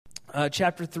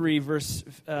chapter 3, verse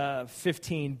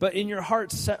 15. But in your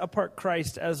hearts set apart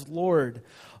Christ as Lord.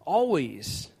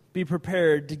 Always be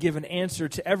prepared to give an answer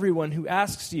to everyone who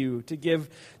asks you to give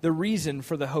the reason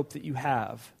for the hope that you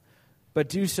have. But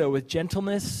do so with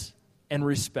gentleness and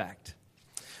respect.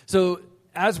 So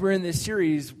as we're in this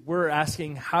series, we're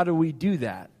asking, how do we do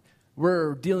that?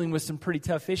 We're dealing with some pretty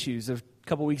tough issues. A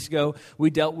couple weeks ago, we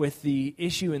dealt with the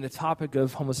issue and the topic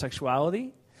of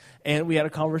homosexuality. And we had a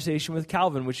conversation with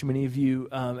Calvin, which many of you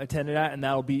attended at, and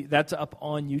that's up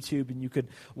on YouTube, and you could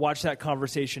watch that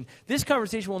conversation. This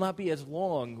conversation will not be as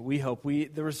long, we hope.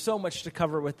 There was so much to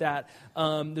cover with that.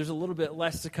 There's a little bit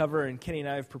less to cover, and Kenny and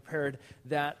I have prepared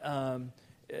that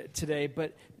today.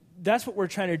 But that's what we're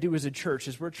trying to do as a church,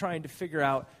 is we're trying to figure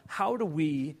out how do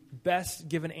we best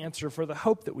give an answer for the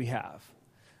hope that we have.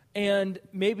 And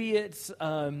maybe it's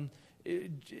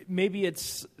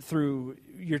through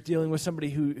you're dealing with somebody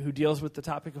who deals with the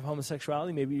topic of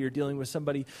homosexuality. Maybe you're dealing with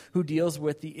somebody who deals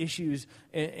with the issues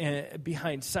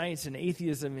behind science and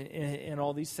atheism and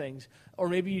all these things. Or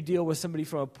maybe you deal with somebody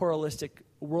from a pluralistic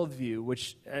worldview,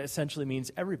 which essentially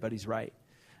means everybody's right.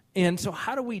 And so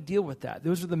how do we deal with that?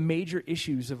 Those are the major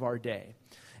issues of our day.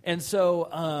 And so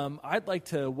I'd like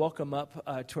to welcome up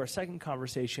to our second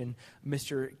conversation,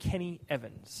 Mr. Kenny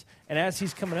Evans. And as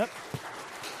he's coming up,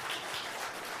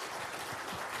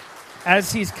 let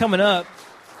me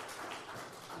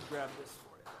grab this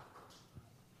for you.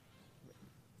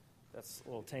 That's a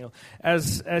little tangled.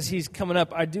 As he's coming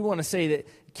up, I do want to say that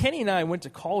Kenny and I went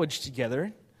to college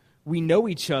together. We know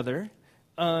each other.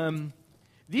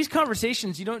 These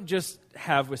conversations you don't just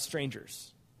have with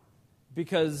strangers,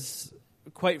 because,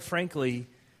 quite frankly,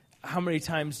 how many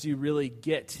times do you really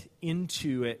get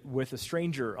into it with a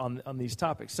stranger on these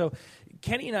topics? So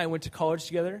Kenny and I went to college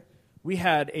together. We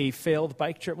had a failed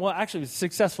bike trip. Well, actually, it was a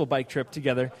successful bike trip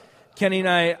together. Kenny and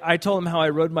I told him how I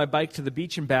rode my bike to the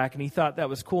beach and back, and he thought that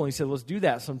was cool. And he said, let's do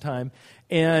that sometime.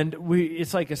 And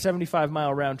it's like a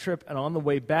 75-mile round trip, and on the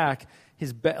way back,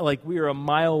 we were a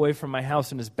mile away from my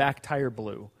house, and his back tire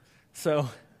blew. So,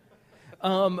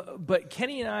 but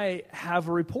Kenny and I have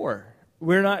a rapport.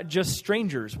 We're not just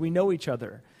strangers. We know each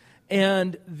other.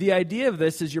 And the idea of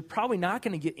this is you're probably not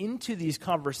going to get into these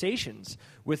conversations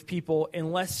with people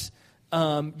unless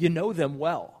you know them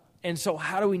well. And so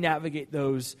how do we navigate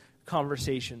those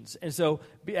conversations? And so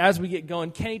as we get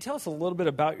going, Kenny, tell us a little bit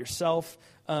about yourself.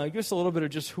 Give us a little bit of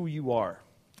just who you are.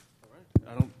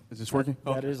 All right. Is this working?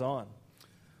 That is on.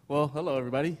 Well, hello,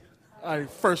 everybody. I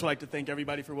first would like to thank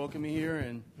everybody for welcoming me here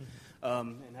and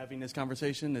having this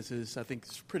conversation. This is, I think,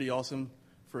 it's pretty awesome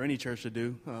for any church to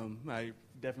do. I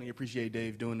definitely appreciate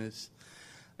Dave doing this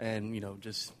and,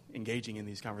 just engaging in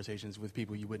these conversations with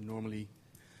people you wouldn't normally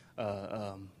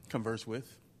converse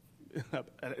with, at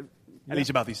least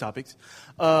about these topics.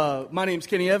 My name's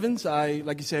Kenny Evans.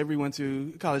 Like you said, we went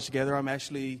to college together. I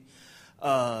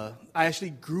actually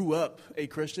grew up a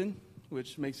Christian,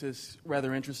 which makes this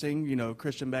rather interesting.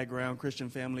 Christian background, Christian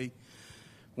family.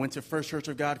 Went to First Church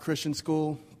of God Christian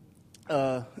School,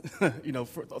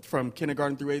 from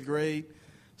kindergarten through 8th grade.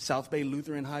 South Bay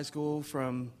Lutheran High School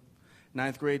from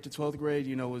 9th grade to 12th grade,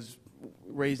 was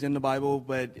raised in the Bible.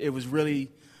 But it was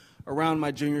really around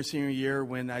my senior year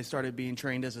when I started being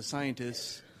trained as a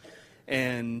scientist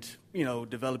and,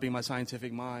 developing my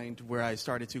scientific mind, where I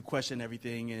started to question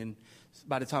everything. And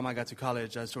by the time I got to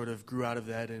college, I sort of grew out of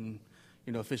that and,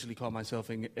 officially called myself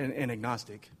an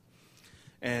agnostic.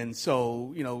 And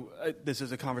so, this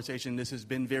is a conversation. This has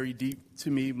been very deep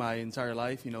to me my entire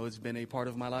life. It's been a part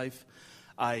of my life.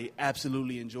 I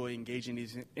absolutely enjoy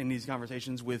engaging in these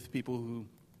conversations with people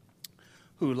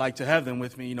who like to have them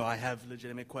with me. I have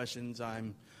legitimate questions.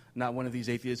 I'm not one of these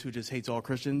atheists who just hates all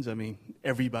Christians. I mean,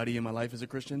 everybody in my life is a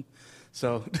Christian.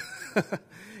 So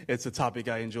it's a topic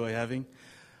I enjoy having.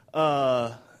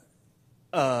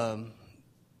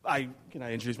 Can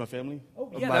I introduce my family?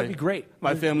 Oh, yeah, that'd be great.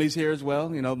 My family's here as well.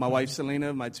 My wife,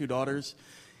 Selena, my 2 daughters,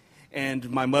 and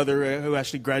my mother, who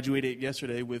actually graduated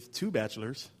yesterday with 2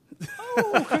 bachelors.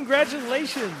 Oh,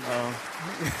 congratulations.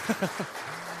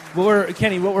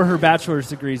 Kenny, what were her bachelor's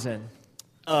degrees in?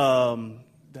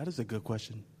 That is a good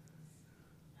question.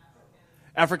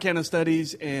 Africana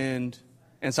Studies and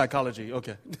psychology.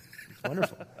 Okay.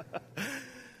 Wonderful.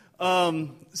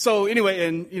 So anyway,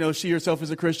 and, she herself is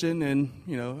a Christian, and,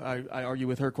 I argue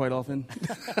with her quite often.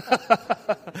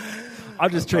 I'll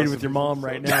just trade it with your mom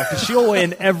right now, because she'll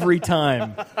win every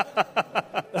time.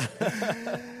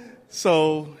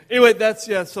 So anyway, that's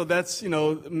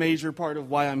a major part of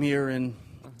why I'm here and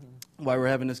why we're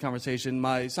having this conversation.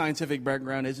 My scientific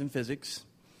background is in physics.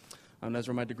 That's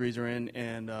where my degrees are in,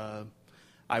 and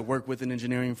I work with an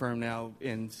engineering firm now,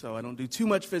 and so I don't do too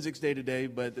much physics day to day,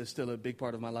 but it's still a big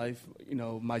part of my life. You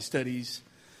know, my studies,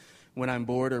 when I'm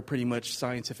bored, are pretty much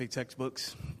scientific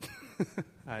textbooks.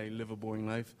 I live a boring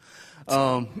life.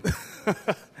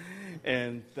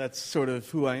 And that's sort of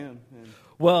who I am.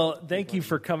 Well, thank you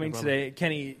for coming today.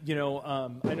 Kenny, I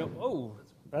know,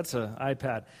 that's an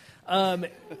iPad.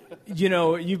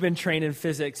 You've been trained in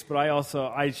physics, but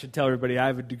I should tell everybody I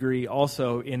have a degree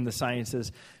also in the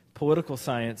sciences, political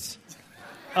science.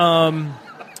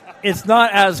 It's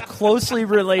not as closely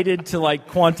related to like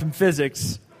quantum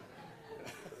physics,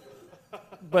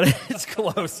 but it's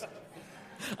close.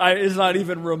 It's not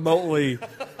even remotely.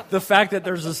 The fact that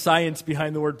there's a science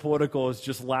behind the word political is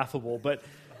just laughable. But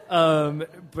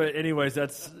anyways,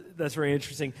 that's very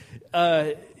interesting.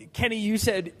 Kenny, you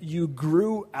said you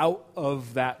grew out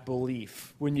of that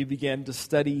belief when you began to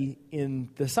study in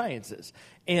the sciences.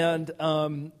 And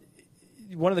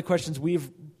one of the questions we've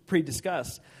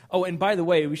pre-discussed. Oh, and by the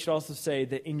way, we should also say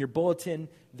that in your bulletin,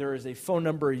 there is a phone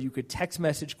number you could text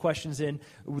message questions in.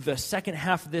 The second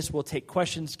half of this, we'll take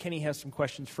questions. Kenny has some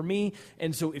questions for me,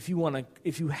 and so if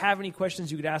you have any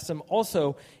questions, you could ask them.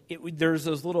 Also, there's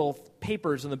those little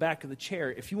papers on the back of the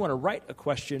chair. If you want to write a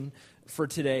question for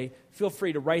today, feel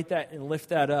free to write that and lift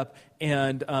that up.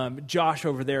 And Josh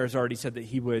over there has already said that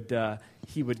he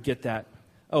would get that.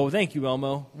 Oh, thank you,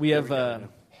 Elmo. We have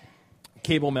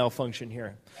cable malfunction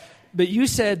here. But you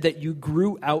said that you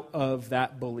grew out of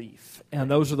that belief, and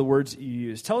those are the words that you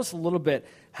used. Tell us a little bit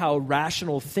how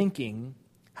rational thinking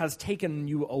has taken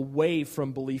you away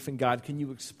from belief in God. Can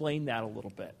you explain that a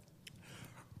little bit?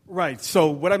 Right.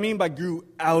 So what I mean by grew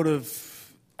out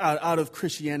of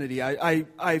Christianity,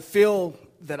 I feel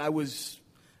that I was,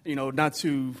 not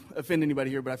to offend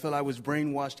anybody here, but I feel I was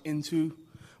brainwashed into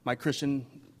my Christian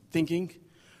thinking.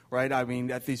 Right? I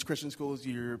mean, at these Christian schools,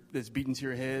 it's beaten to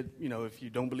your head. If you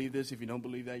don't believe this, if you don't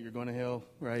believe that, you're going to hell,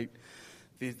 right?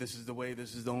 This is the way,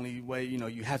 this is the only way.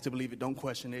 You have to believe it, don't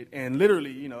question it. And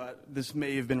literally, this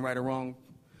may have been right or wrong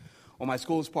on my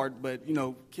school's part, but,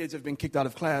 kids have been kicked out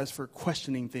of class for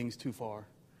questioning things too far,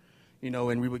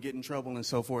 and we would get in trouble and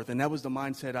so forth. And that was the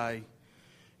mindset I,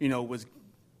 was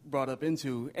brought up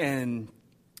into. And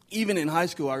even in high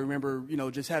school, I remember,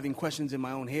 just having questions in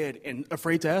my own head and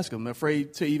afraid to ask them,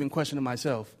 afraid to even question them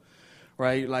myself,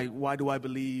 right? Like, why do I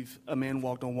believe a man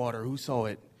walked on water? Who saw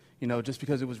it? Just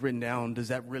because it was written down, does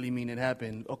that really mean it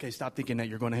happened? Okay, stop thinking that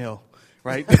you're going to hell,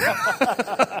 right?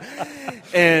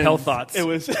 And hell thoughts. It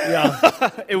was,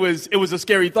 it was a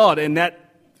scary thought, and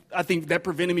I think that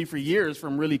prevented me for years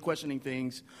from really questioning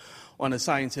things on a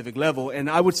scientific level. And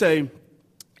I would say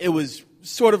it was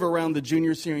sort of around the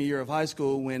senior year of high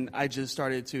school when I just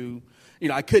started to,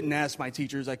 I couldn't ask my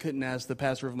teachers, I couldn't ask the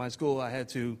pastor of my school. I had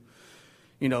to,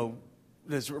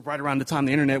 this right around the time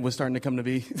the internet was starting to come to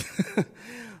be.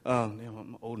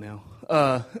 I'm old now.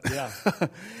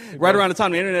 Right around the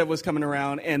time the internet was coming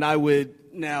around, and I would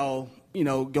now,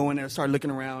 go in there, start looking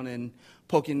around and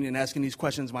poking and asking these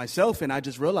questions myself, and I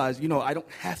just realized, I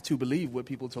don't have to believe what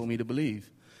people told me to believe.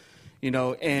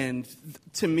 And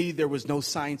to me, there was no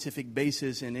scientific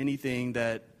basis in anything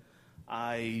that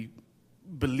I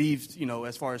believed,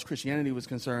 as far as Christianity was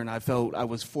concerned. I felt I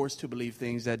was forced to believe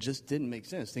things that just didn't make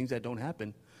sense, things that don't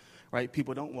happen, right?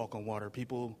 People don't walk on water.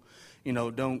 People,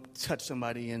 don't touch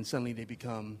somebody and suddenly they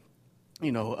become,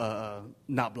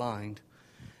 not blind,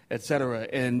 et cetera.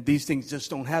 And these things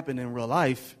just don't happen in real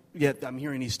life, yet I'm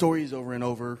hearing these stories over and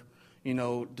over,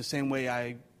 the same way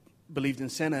I believed in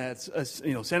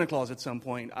Santa Claus at some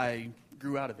point. I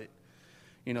grew out of it.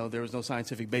 There was no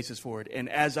scientific basis for it. And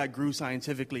as I grew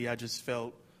scientifically, I just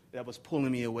felt that was pulling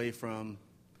me away from,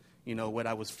 what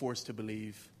I was forced to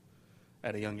believe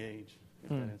at a young age. If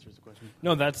that answers the question.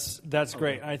 No, that's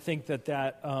great. I think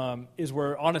that is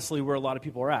where a lot of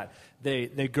people are at.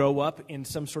 They grow up in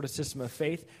some sort of system of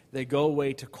faith. They go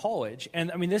away to college.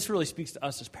 And, I mean, this really speaks to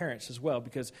us as parents as well,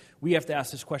 because we have to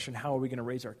ask this question, how are we going to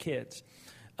raise our kids?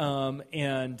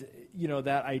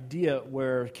 That idea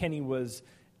where Kenny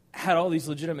had all these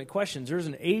legitimate questions. There's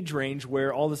an age range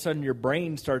where all of a sudden your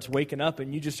brain starts waking up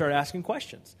and you just start asking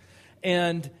questions.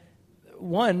 And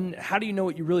one, how do you know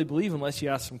what you really believe unless you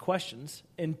ask some questions?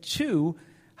 And two,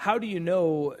 how do you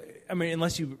know,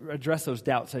 unless you address those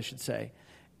doubts, I should say.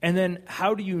 And then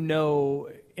how do you know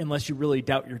unless you really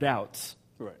doubt your doubts?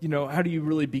 Right. How do you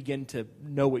really begin to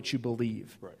know what you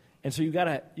believe? Right. And so you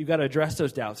gotta address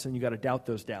those doubts, and you gotta doubt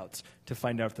those doubts to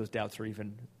find out if those doubts are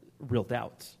even real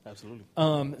doubts. Absolutely.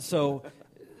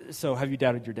 So have you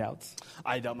doubted your doubts?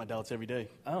 I doubt my doubts every day.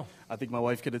 Oh. I think my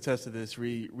wife could attest to this.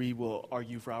 We will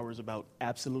argue for hours about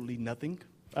absolutely nothing.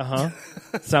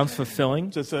 Sounds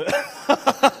fulfilling. Just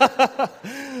a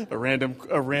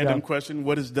random question.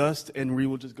 What is dust? And we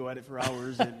will just go at it for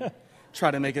hours and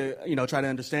try to try to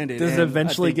understand it. Does it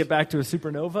eventually get back to a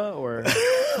supernova, or?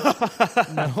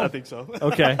 No? I think so.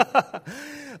 Okay.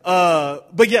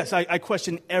 But yes, I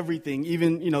question everything,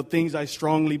 even, things I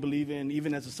strongly believe in.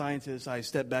 Even as a scientist, I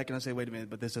step back and I say, wait a minute,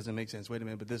 but this doesn't make sense. Wait a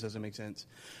minute, but this doesn't make sense.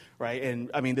 Right? And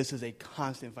I mean, this is a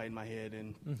constant fight in my head.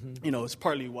 And, it's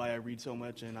partly why I read so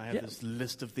much. And I have this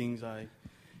list of things I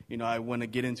want to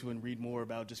get into and read more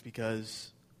about, just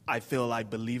because I feel I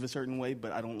believe a certain way,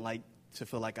 but I don't like to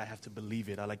feel like I have to believe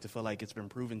it. I like to feel like it's been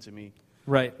proven to me,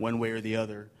 right, one way or the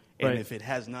other. And right. if it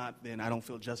has not, then I don't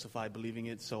feel justified believing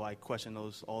it, so I question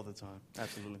those all the time.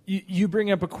 Absolutely. You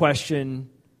bring up a question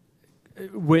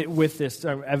with this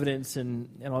evidence and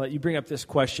all that. You bring up this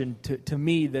question to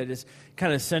me that is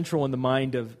kind of central in the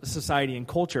mind of society and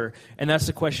culture, and that's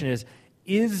the question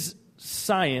is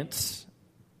science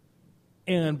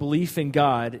and belief in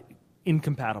God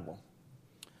incompatible?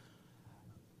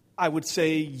 I would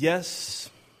say yes.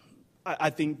 I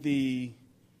think the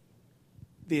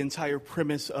entire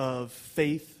premise of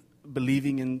faith,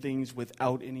 believing in things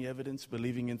without any evidence,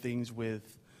 believing in things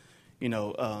with,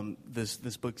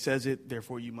 this book says it,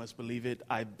 therefore you must believe it.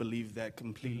 I believe that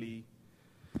completely.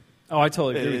 Oh, I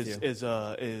totally agree with you. Is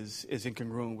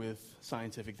incongruent with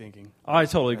scientific thinking. Oh, I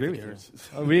totally agree with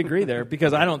you. We agree there,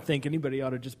 because I don't think anybody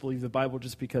ought to just believe the Bible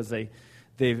just because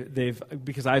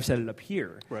because I've said it up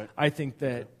here. Right. I think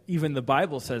that even the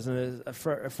Bible says in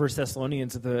 1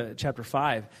 Thessalonians chapter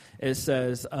 5, it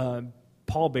says,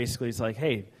 Paul basically is like,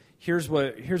 hey, here's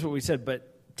what we said,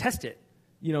 but test it.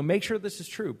 Make sure this is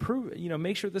true. Prove,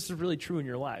 make sure this is really true in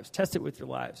your lives. Test it with your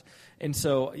lives. And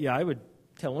so, I would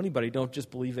tell anybody, don't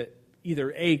just believe it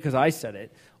either A, because I said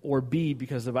it, or B,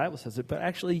 because the Bible says it, but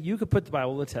actually you could put the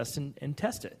Bible to the test and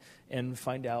test it and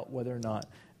find out whether or not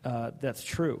that's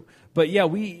true. But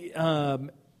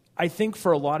I think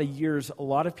for a lot of years, a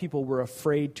lot of people were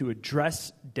afraid to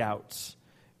address doubts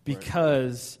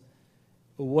because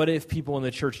what if people in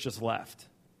the church just left?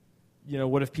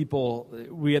 What if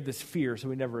we had this fear, so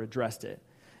we never addressed it.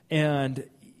 And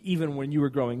even when you were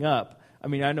growing up, I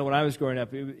mean, I know when I was growing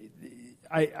up,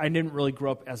 I didn't really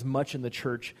grow up as much in the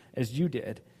church as you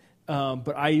did.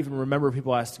 But I even remember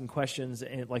people asking questions,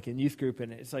 like in youth group,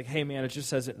 and it's like, hey, man, it just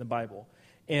says it in the Bible.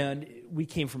 And we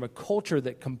came from a culture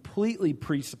that completely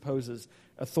presupposes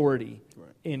authority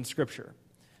in Scripture.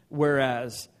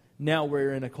 Whereas now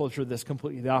we're in a culture that's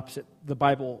completely the opposite. The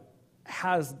Bible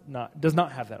does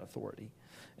not have that authority.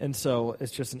 And so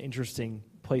it's just an interesting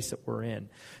place that we're in.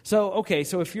 So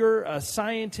if you're a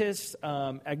scientist,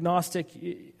 agnostic,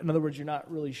 in other words, you're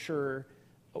not really sure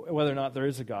whether or not there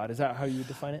is a God. Is that how you would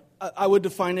define it? I would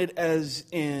define it as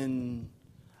in,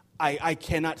 I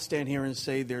cannot stand here and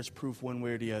say there's proof one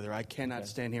way or the other. I cannot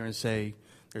stand here and say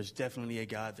there's definitely a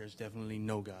God, there's definitely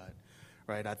no God,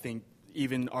 right? I think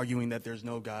even arguing that there's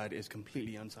no God is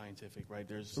completely unscientific, right?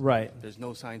 There's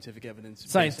no scientific evidence.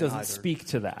 Science doesn't speak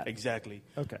to that. Exactly.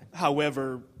 Okay.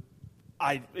 However,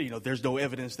 there's no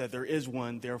evidence that there is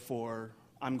one, therefore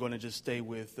I'm going to just stay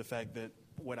with the fact that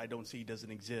what I don't see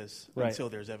doesn't exist until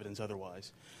there's evidence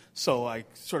otherwise. So I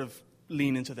sort of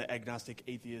lean into the agnostic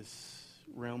atheist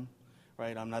realm,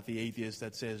 right? I'm not the atheist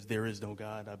that says there is no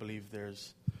God. I believe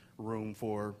there's room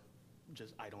for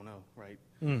just I don't know, right?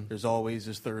 There's always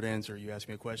this third answer. You ask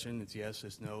me a question, it's yes,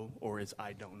 it's no, or it's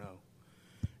I don't know.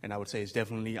 And I would say it's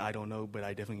definitely I don't know, but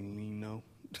I definitely lean no.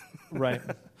 Right.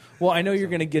 Well, I know you're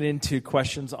going to get into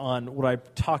questions on what I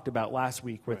talked about last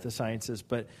week with the sciences,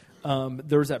 but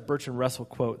there was that Bertrand Russell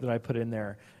quote that I put in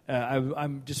there.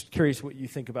 I'm just curious what you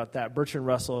think about that. Bertrand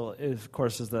Russell, of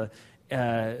course, is the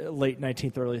late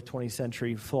 19th, early 20th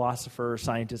century philosopher,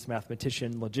 scientist,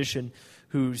 mathematician, logician,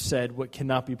 who said what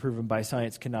cannot be proven by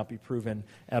science cannot be proven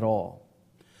at all.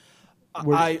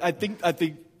 I think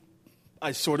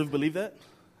I sort of believe that.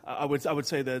 I would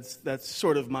say that's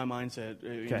sort of my mindset.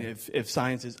 Okay. If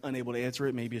science is unable to answer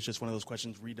it, maybe it's just one of those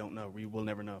questions we don't know. We will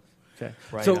never know. Okay.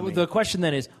 Right? So the question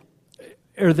then is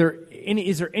there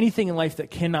anything in life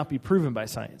that cannot be proven by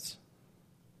science?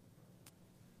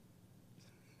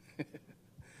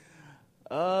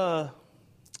 I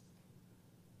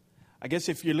guess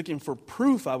if you're looking for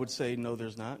proof, I would say no,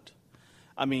 there's not.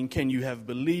 I mean, can you have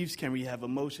beliefs? Can we have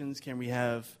emotions? Can we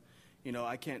have,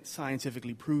 I can't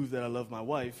scientifically prove that I love my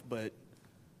wife, but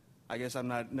I guess I'm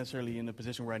not necessarily in a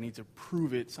position where I need to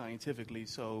prove it scientifically.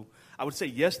 So I would say,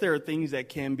 yes, there are things that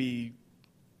can be,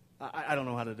 I don't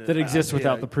know how to do that exist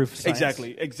without the proof of science.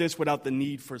 Exactly. Exist without the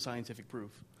need for scientific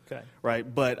proof. Okay. Right.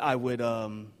 But I would,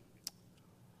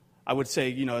 I would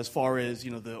say, as far as,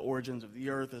 the origins of the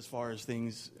earth, as far as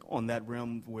things on that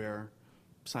realm where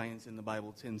science and the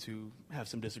Bible tend to have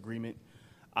some disagreement,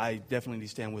 I definitely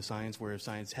stand with science, where if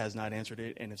science has not answered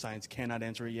it, and if science cannot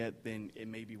answer it yet, then it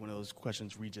may be one of those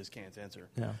questions we just can't answer.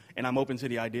 Yeah. And I'm open to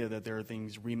the idea that there are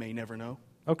things we may never know.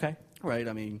 Okay. Right?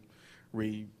 I mean,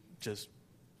 we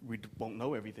won't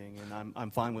know everything, and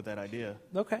I'm fine with that idea.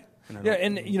 Okay. Yeah,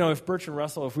 and if Bertrand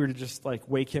Russell, if we were to just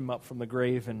wake him up from the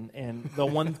grave, and the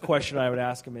one question I would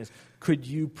ask him is, could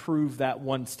you prove that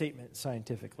one statement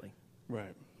scientifically?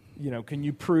 Right. Can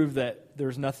you prove that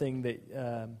there's nothing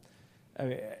that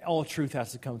all truth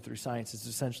has to come through science? Is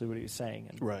essentially what he was saying.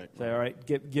 And right. Say, all right,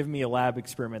 give me a lab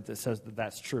experiment that says that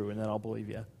that's true, and then I'll believe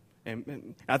you.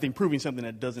 And I think proving something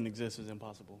that doesn't exist is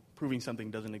impossible. Proving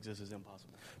something doesn't exist is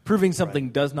impossible. Proving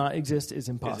something does not exist is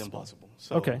impossible. Is impossible.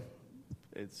 So okay.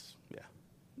 It's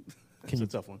a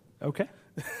tough one. Okay.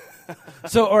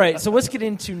 So, all right. So let's get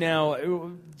into now.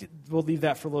 We'll leave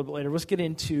that for a little bit later. Let's get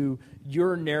into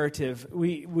your narrative.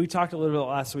 We talked a little bit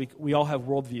last week. We all have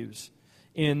worldviews.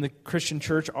 In the Christian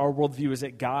church, our worldview is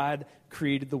that God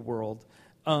created the world.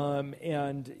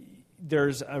 And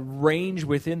there's a range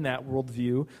within that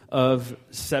worldview of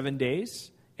 7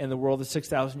 days, and the world is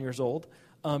 6,000 years old.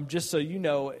 Just so you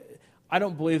know, I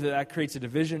don't believe that creates a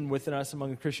division within us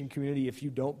among the Christian community if you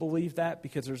don't believe that,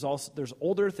 because there's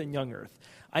old earth and young earth.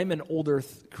 I'm an old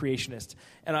earth creationist.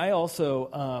 And I also,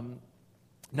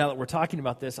 now that we're talking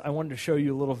about this, I wanted to show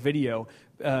you a little video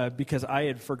because I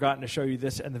had forgotten to show you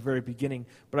this in the very beginning,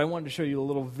 but I wanted to show you a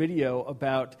little video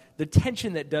about the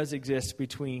tension that does exist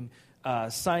between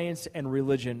science and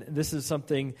religion. This is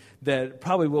something that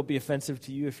probably will be offensive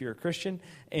to you if you're a Christian,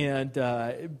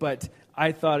 but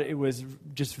I thought it was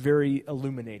just very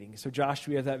illuminating. So, Josh,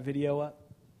 do we have that video up?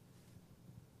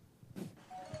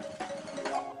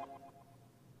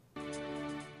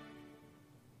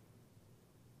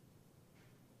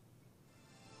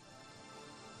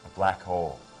 A black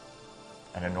hole,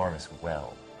 an enormous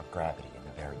well of gravity in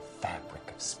the very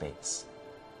fabric of space.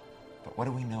 But what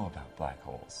do we know about black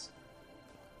holes?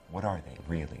 What are they,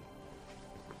 really?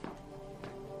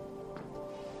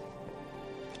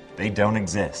 They don't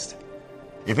exist.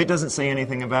 If it doesn't say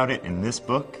anything about it in this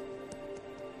book,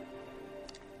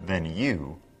 then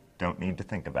you don't need to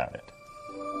think about it.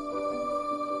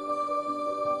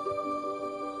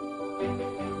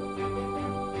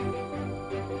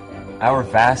 Our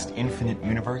vast, infinite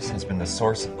universe has been the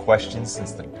source of questions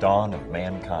since the dawn of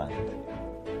mankind.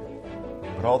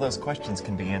 But all those questions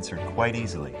can be answered quite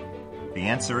easily. The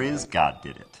answer is God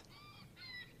did it.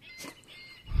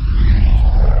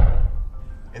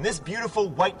 In this beautiful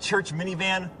white church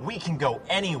minivan, we can go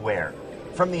anywhere.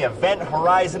 From the event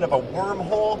horizon of a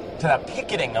wormhole to the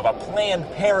picketing of a Planned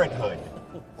Parenthood.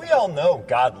 We all know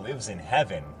God lives in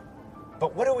heaven.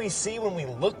 But what do we see when we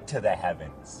look to the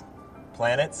heavens?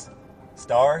 Planets?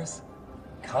 Stars?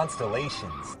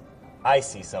 Constellations? I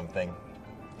see something.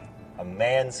 A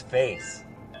man's face.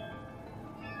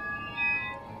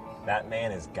 That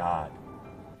man is God.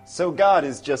 So God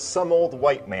is just some old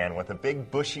white man with a big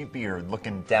bushy beard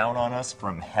looking down on us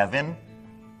from heaven?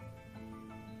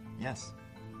 Yes.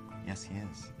 Yes, he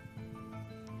is.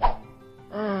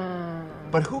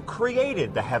 But who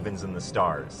created the heavens and the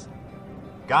stars?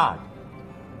 God.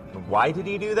 And why did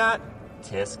he do that?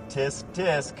 Tisk, tisk,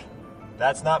 tisk.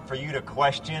 That's not for you to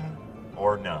question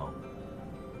or know.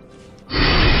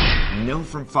 We know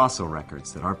from fossil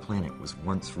records that our planet was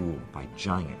once ruled by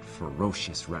giant,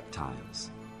 ferocious reptiles.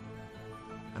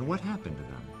 And what happened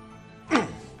to them?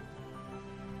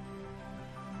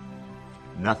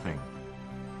 Nothing.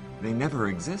 They never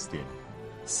existed.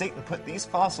 Satan put these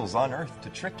fossils on Earth to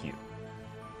trick you.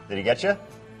 Did he get you?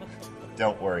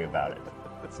 Don't worry about it.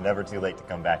 It's never too late to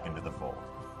come back into the fold.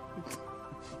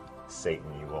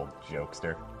 Satan, you old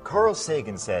jokester. Carl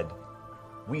Sagan said,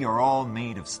 "We are all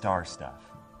made of star stuff."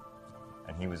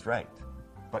 And he was right.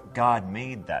 But God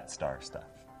made that star stuff.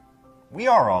 We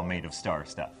are all made of star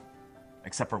stuff.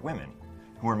 Except for women,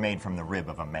 who were made from the rib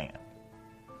of a man.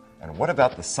 And what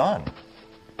about the sun?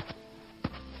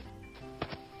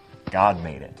 God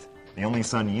made it. The only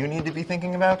son you need to be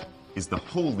thinking about is the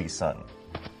Holy Son,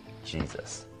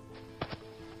 Jesus.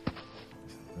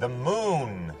 The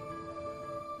moon.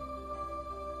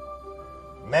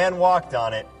 Man walked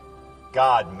on it.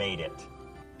 God made it.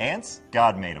 Ants?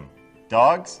 God made them.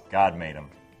 Dogs? God made them.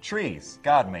 Trees?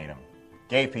 God made them.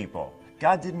 Gay people?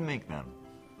 God didn't make them.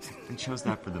 They chose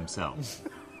that for themselves.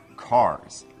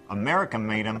 Cars. America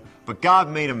made them, but God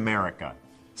made America.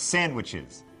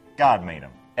 Sandwiches. God made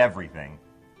them. Everything.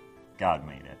 God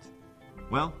made it.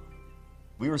 Well,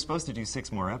 we were supposed to do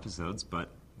 6 more episodes, but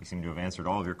We seem to have answered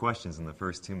all of your questions in the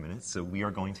first 2 minutes, so we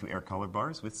are going to air color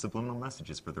bars with subliminal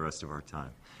messages for the rest of our time.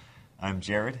 I'm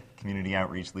Jared, Community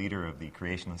Outreach Leader of the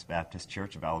Creationist Baptist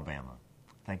Church of Alabama.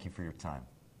 Thank you for your time.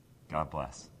 God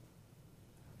bless.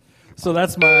 So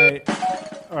that's my...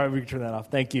 All right, we can turn that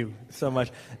off. Thank you so much.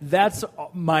 That's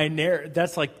my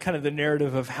that's like kind of the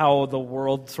narrative of how the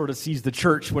world sort of sees the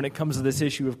church when it comes to this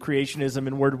issue of creationism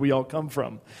and where do we all come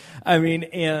from. I mean,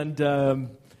 and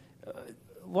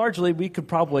largely we could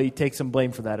probably take some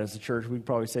blame for that as a church. We could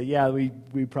probably say, yeah, we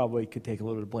probably could take a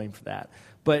little bit of blame for that.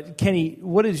 But Kenny,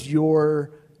 what is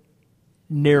your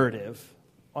narrative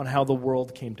on how the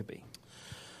world came to be?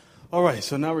 All right,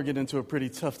 so now we're getting into a pretty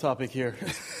tough topic here.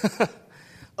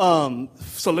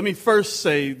 So let me first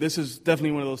say this is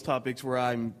definitely one of those topics where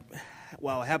I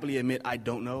happily admit I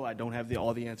don't know. I don't have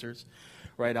all the answers,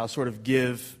 right? I'll sort of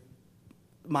give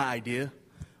my idea,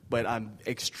 but I'm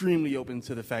extremely open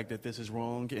to the fact that this is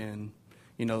wrong. And,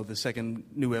 the second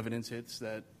new evidence hits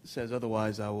that says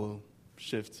otherwise, I will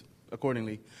shift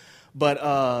accordingly.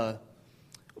 But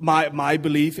my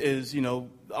belief is,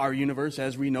 our universe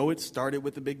as we know it started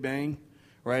with the Big Bang.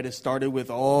 Right, it started with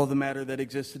all the matter that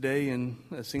exists today in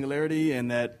a singularity,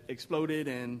 and that exploded,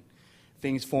 and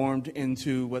things formed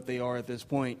into what they are at this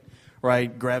point.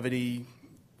 Right, gravity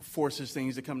forces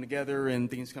things to come together, and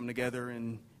things come together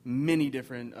in many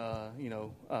different,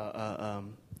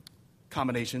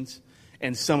 combinations,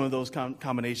 and some of those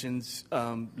combinations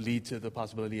lead to the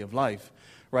possibility of life.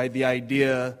 Right, the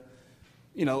idea,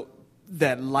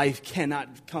 that life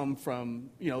cannot come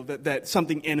from, that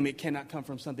something animate cannot come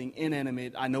from something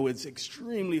inanimate. I know it's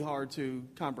extremely hard to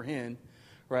comprehend,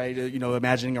 right?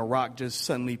 Imagining a rock just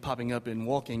suddenly popping up and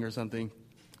walking or something,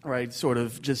 right, sort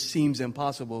of just seems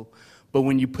impossible. But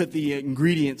when you put the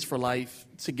ingredients for life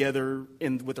together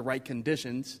with the right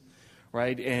conditions,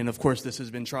 right, and of course this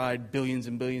has been tried billions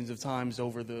and billions of times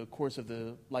over the course of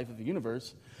the life of the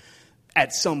universe,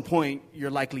 at some point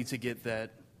you're likely to get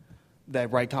that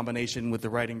right combination with the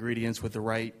right ingredients, with the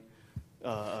right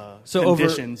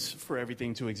conditions for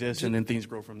everything to exist, and then things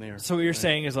grow from there. So what you're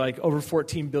saying is like over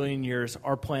 14 billion years,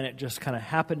 our planet just kind of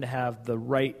happened to have the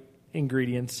right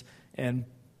ingredients, and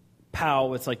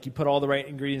pow, it's like you put all the right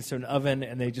ingredients to an oven,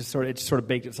 and it just sort of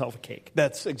baked itself a cake.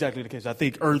 That's exactly the case. I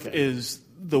think Earth is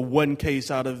the one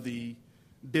case out of the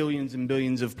billions and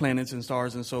billions of planets and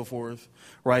stars and so forth,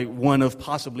 right? One of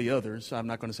possibly others. I'm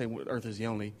not going to say Earth is the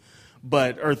only.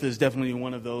 But Earth is definitely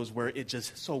one of those where it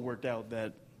just so worked out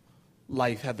that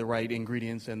life had the right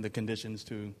ingredients and the conditions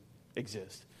to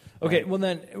exist. Okay, right? well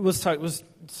then let's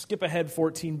skip ahead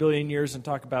 14 billion years and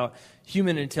talk about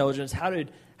human intelligence. How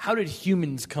did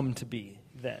humans come to be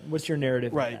then? What's your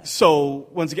narrative? Right. So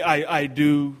once again, I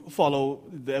do follow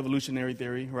the evolutionary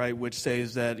theory, right, which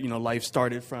says that life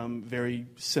started from very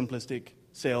simplistic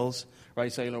cells,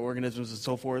 right, cellular organisms and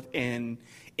so forth, and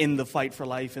in the fight for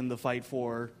life, in the fight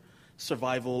for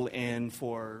survival and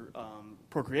for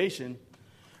procreation,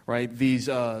 right? These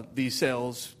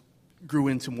cells grew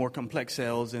into more complex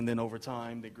cells, and then over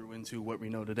time they grew into what we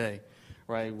know today,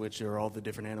 right? Which are all the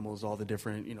different animals, all the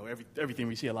different, everything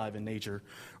we see alive in nature,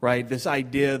 right? This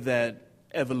idea that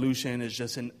evolution is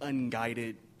just an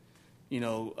unguided,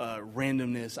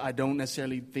 randomness. I don't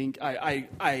necessarily think I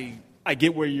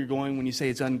get where you're going when you say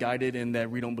it's unguided and that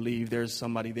we don't believe there's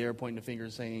somebody there pointing a finger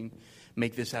saying,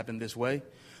 make this happen this way.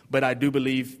 But I do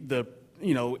believe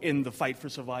in the fight for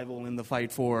survival, in the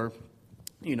fight for,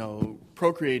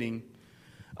 procreating,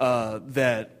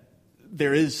 that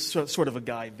there is sort of a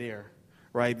guide there,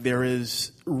 right? There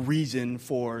is reason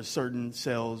for certain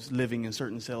cells living and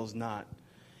certain cells not.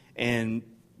 And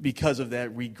because of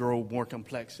that, we grow more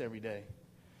complex every day,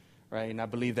 right? And I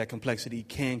believe that complexity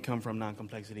can come from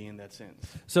non-complexity in that sense.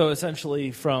 So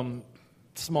essentially from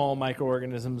small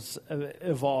microorganisms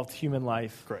evolved human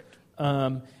life. Correct.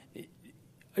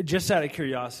 Just out of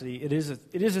curiosity, it is a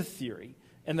theory,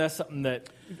 and that's something that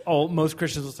most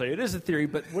Christians will say. It is a theory,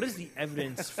 but what is the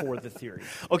evidence for the theory?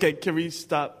 Okay, can we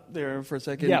stop there for a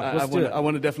second? Yeah, I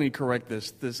want to definitely correct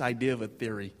this idea of a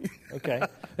theory. Okay.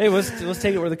 Hey, let's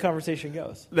take it where the conversation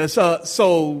goes.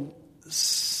 So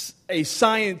a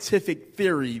scientific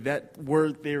theory, that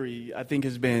word theory, I think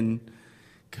has been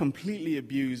completely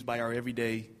abused by our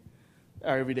everyday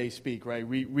speak, right?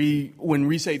 When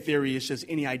we say theory, it's just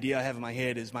any idea I have in my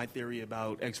head is my theory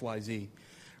about X, Y, Z,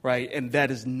 right? And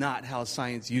that is not how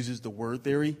science uses the word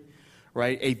theory,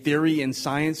 right? A theory in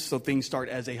science, so things start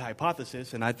as a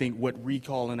hypothesis, and I think what we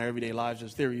call in our everyday lives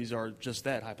as theories are just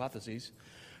that, hypotheses,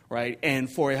 right? And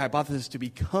for a hypothesis to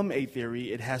become a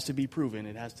theory, it has to be proven.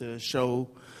 It has to show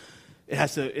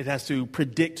it has to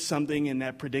predict something, and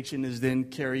that prediction is then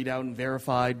carried out and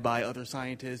verified by other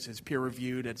scientists. It's peer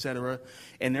reviewed, et cetera.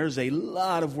 And there's a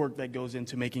lot of work that goes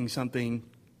into making something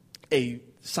a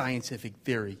scientific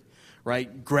theory,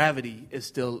 right? Gravity is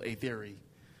still a theory.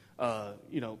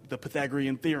 The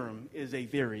Pythagorean theorem is a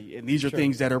theory, and these are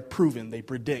things that are proven. They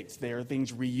predict. They are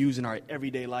things we use in our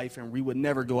everyday life, and we would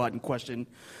never go out and question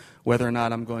whether or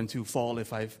not I'm going to fall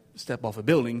if I step off a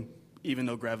building, even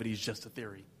though gravity is just a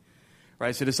theory,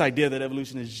 right? So this idea that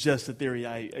evolution is just a theory,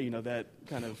 that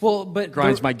kind of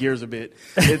grinds my gears a bit.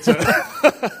 It's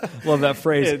love that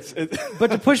phrase.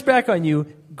 But to push back on you,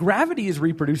 gravity is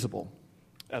reproducible.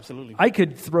 Absolutely. I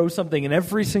could throw something, and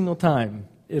every single time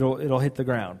it'll hit the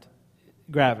ground.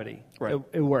 Gravity. Right.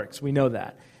 It works. We know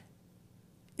that.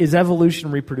 Is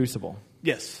evolution reproducible?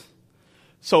 Yes.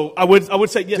 So I would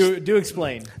say yes. Do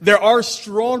explain. There are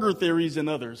stronger theories than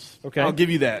others. Okay. I'll give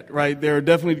you that. Right.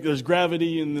 There's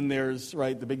gravity, and then there's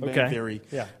the Big Bang theory.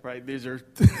 Yeah. Right. These are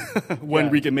one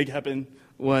we can make happen.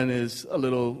 One is a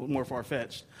little more far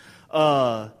fetched.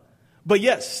 But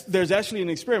yes, there's actually an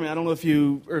experiment. I don't know if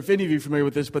any of you are familiar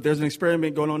with this, but there's an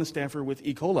experiment going on in Stanford with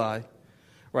E. coli.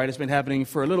 Right. It's been happening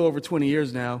for a little over 20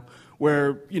 years now,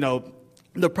 where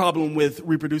the problem with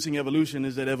reproducing evolution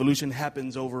is that evolution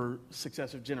happens over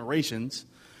successive generations,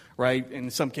 right? In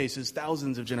some cases,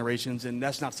 thousands of generations, and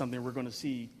that's not something we're going to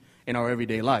see in our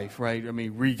everyday life, right? I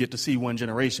mean, we get to see one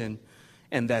generation,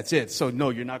 and that's it. So, no,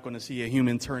 you're not going to see a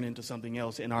human turn into something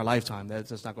else in our lifetime.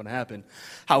 That's not going to happen.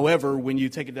 However, when you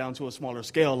take it down to a smaller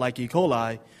scale, like E.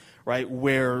 coli, right,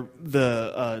 where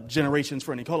the generations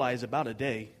for an E. coli is about a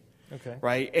day. Okay.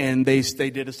 Right, and they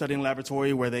did a study in a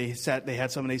laboratory where they set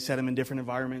them in different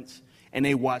environments, and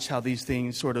they watched how these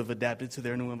things sort of adapted to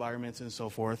their new environments and so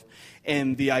forth.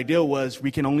 And the idea was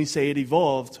we can only say it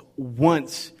evolved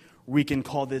once we can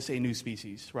call this a new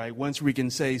species, right? Once we can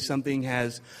say something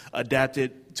has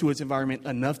adapted to its environment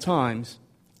enough times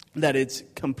that it's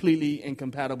completely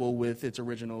incompatible with its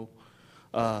original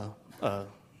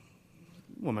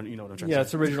woman, you know what I'm trying to say. Yeah,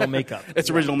 it's original makeup.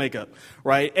 It's original makeup,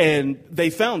 right? And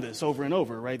they found this over and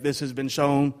over, right? This has been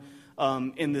shown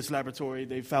in this laboratory.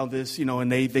 They found this,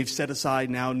 and they've set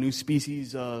aside now new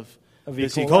species of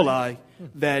this E. coli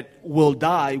that will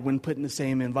die when put in the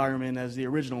same environment as the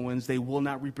original ones. They will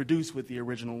not reproduce with the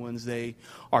original ones. They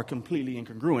are completely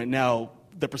incongruent. Now,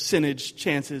 the percentage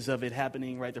chances of it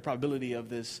happening, right, the probability of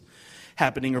this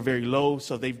happening are very low,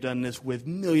 so they've done this with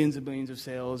millions and millions of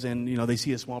cells, and they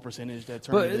see a small percentage that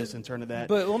turn to this and turn to that.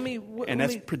 But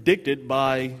that's predicted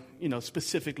by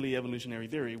specifically evolutionary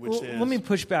theory, which is. Let me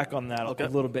push back on that a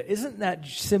little bit. Isn't that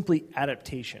simply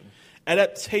adaptation?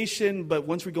 Adaptation, but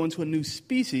once we go into a new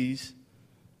species,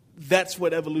 that's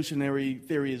what evolutionary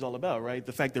theory is all about, right?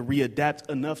 The fact that we adapt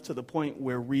enough to the point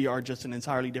where we are just an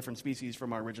entirely different species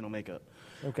from our original makeup,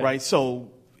 right?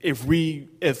 So.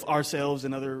 If ourselves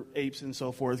and other apes and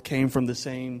so forth came from the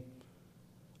same,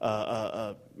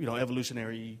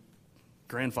 evolutionary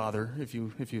grandfather, if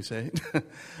you say,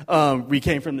 we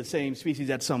came from the same species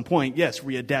at some point. Yes,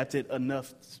 we adapted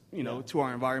enough, to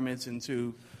our environments and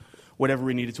to whatever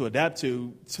we needed to adapt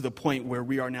to the point where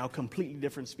we are now completely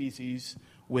different species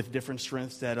with different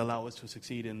strengths that allow us to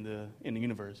succeed in the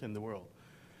universe, in the world.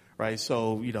 Right?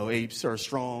 So, apes are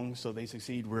strong, so they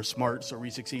succeed. We're smart, so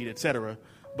we succeed, et cetera.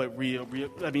 But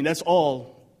that's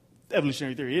all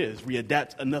evolutionary theory is. We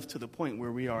adapt enough to the point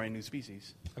where we are a new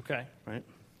species. Okay. Right?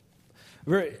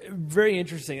 Very, very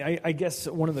interesting. I guess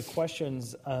one of the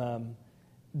questions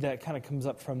that kind of comes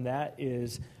up from that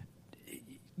is,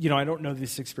 I don't know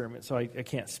this experiment, so I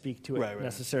can't speak to it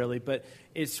necessarily, but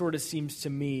it sort of seems to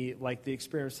me like the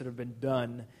experiments that have been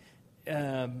done,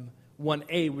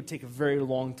 1A would take a very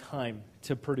long time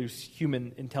to produce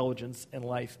human intelligence and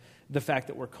life. The fact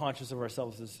that we're conscious of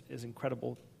ourselves is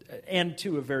incredible. And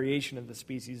 2, a variation of the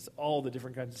species, all the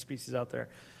different kinds of species out there.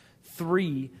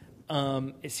 3,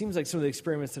 it seems like some of the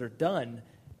experiments that are done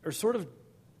are sort of,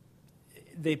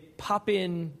 they pop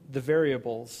in the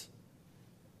variables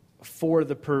for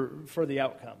the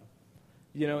outcome.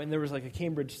 And there was like a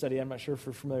Cambridge study, I'm not sure if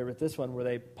you're familiar with this one, where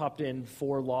they popped in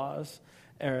 4 laws.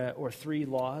 Or 3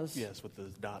 laws. Yes, with the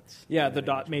dots. Yeah, the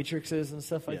dot matrices and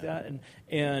stuff like that.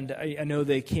 And I know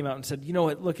they came out and said,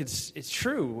 look, it's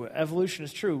true. Evolution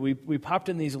is true. We popped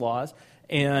in these laws,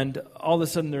 and all of a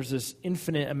sudden there's this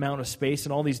infinite amount of space,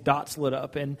 and all these dots lit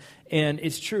up. And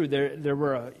it's true. There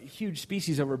were a huge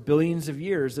species over billions of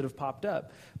years that have popped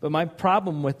up. But my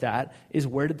problem with that is,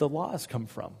 where did the laws come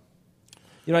from?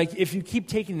 If you keep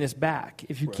taking this back,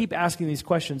 if you keep asking these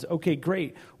questions, okay,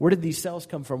 great, where did these cells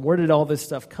come from? Where did all this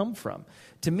stuff come from?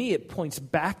 To me, it points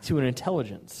back to an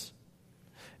intelligence.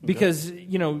 Because,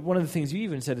 one of the things you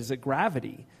even said is that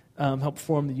gravity helped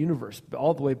form the universe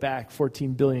all the way back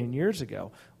 14 billion years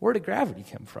ago. Where did gravity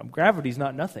come from? Gravity's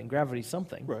not nothing. Gravity's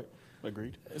something. Right.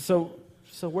 Agreed. So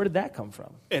where did that come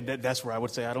from? And that's where I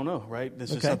would say I don't know, right?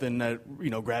 This is something that,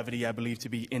 gravity I believe to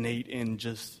be innate in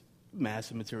just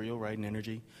mass and material, right, and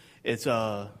energy. It's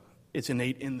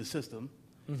innate in the system.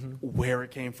 Mm-hmm. Where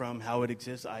it came from, how it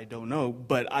exists, I don't know.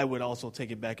 But I would also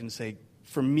take it back and say,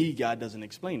 for me, God doesn't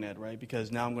explain that, right?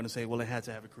 Because now I'm going to say, well, it had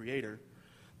to have a creator.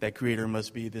 That creator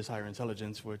must be this higher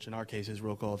intelligence, which in our case is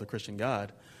real called the Christian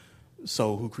God.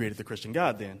 So who created the Christian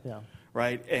God then? Yeah.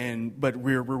 Right? But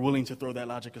we're willing to throw that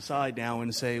logic aside now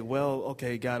and say, well,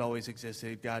 okay, God always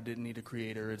existed. God didn't need a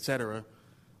creator, etc.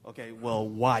 Okay, well,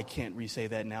 why can't we say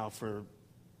that now for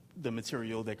the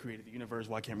material that created the universe?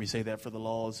 Why can't we say that for the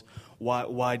laws?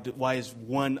 Why is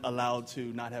one allowed to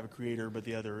not have a creator, but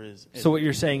the other is? So what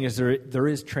you're saying is there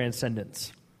is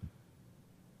transcendence.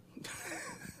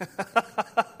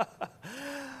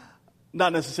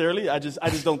 Not necessarily. I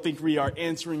just don't think we are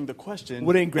answering the question.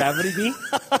 Wouldn't gravity be?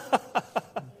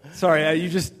 Sorry,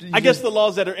 I guess the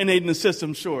laws that are innate in the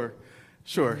system, sure.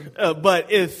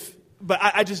 But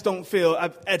I just don't feel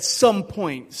at some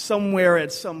point,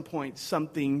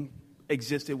 something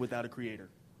existed without a creator.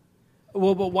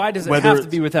 Well, but why does it have to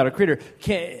be without a creator?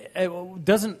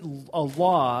 Doesn't a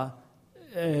law,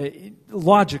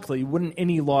 logically, wouldn't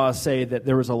any law say that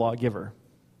there was a lawgiver?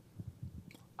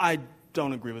 I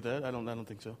don't agree with that. I don't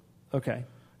think so. Okay.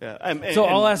 Yeah.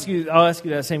 I'll ask you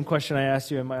that same question I asked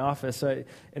you in my office.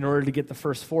 In order to get the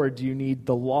first Ford, do you need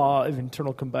the law of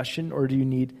internal combustion, or do you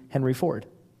need Henry Ford?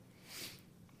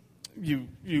 You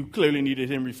clearly needed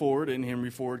Henry Ford, and Henry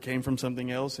Ford came from something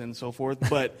else, and so forth.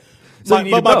 But the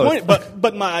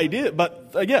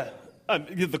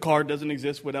car doesn't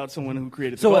exist without someone who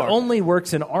created the car. So it only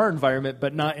works in our environment,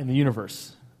 but not in the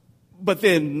universe. But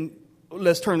then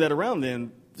let's turn that around.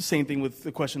 Then same thing with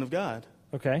the question of God.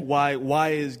 Okay. Why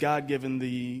is God given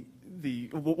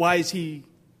why is he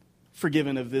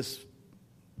forgiven of this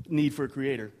need for a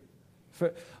creator?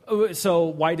 So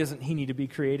why doesn't he need to be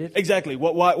created? Exactly.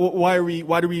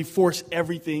 Why do we force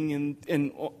everything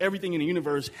and everything in the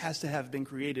universe has to have been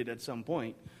created at some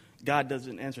point? God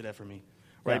doesn't answer that for me,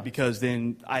 right? Yeah. Because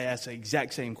then I ask the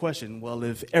exact same question. Well,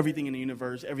 if everything in the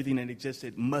universe, everything that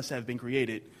existed must have been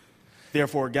created,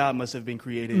 therefore God must have been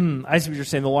created. I see what you're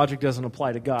saying. The logic doesn't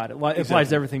apply to God. It applies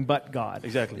to everything but God.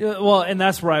 Exactly. Well, and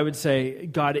that's where I would say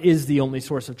God is the only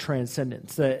source of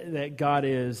transcendence. That God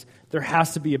is, there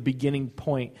has to be a beginning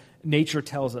point. Nature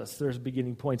tells us there's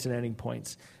beginning points and ending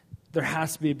points. There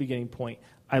has to be a beginning point.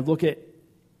 I look at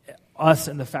us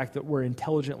and the fact that we're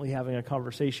intelligently having a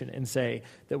conversation and say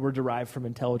that we're derived from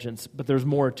intelligence, but there's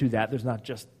more to that. There's not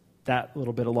just that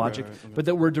little bit of logic, but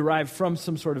that we're derived from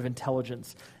some sort of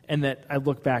intelligence, and that I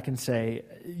look back and say,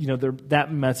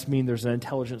 that must mean there's an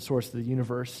intelligent source of the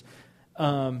universe.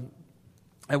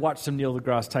 I watched some Neil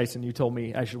deGrasse Tyson. You told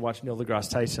me I should watch Neil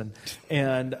deGrasse Tyson,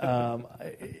 and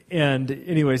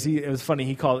anyways, it was funny.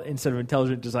 He called, instead of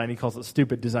intelligent design, he calls it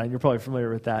stupid design. You're probably familiar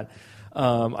with that.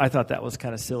 I thought that was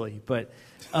kind of silly, but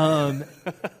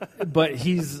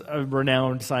he's a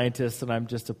renowned scientist, and I'm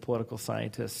just a political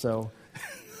scientist, so.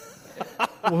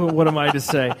 What am I to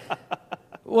say?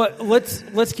 Well,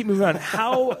 let's keep moving on.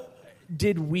 How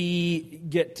did we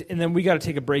get to, and then we got to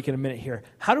take a break in a minute here.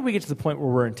 How did we get to the point where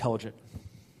we're intelligent?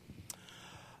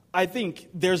 I think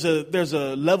there's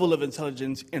a level of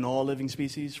intelligence in all living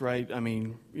species, right? I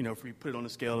mean, if we put it on a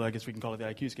scale, I guess we can call it the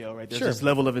IQ scale, right? There's this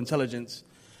level of intelligence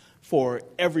for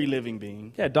every living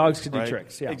being. Yeah, dogs can do right?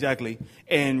 tricks. Yeah, exactly.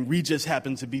 And we just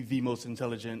happen to be the most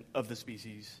intelligent of the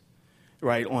species.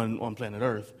 Right, on planet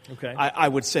Earth. Okay. I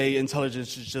would say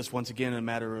intelligence is just, once again, a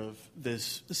matter of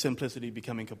this simplicity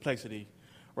becoming complexity,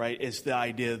 right? It's the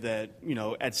idea that,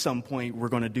 at some point we're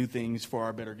going to do things for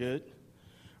our better good,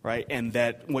 right? And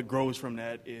that what grows from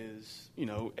that is,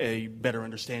 a better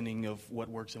understanding of what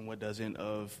works and what doesn't,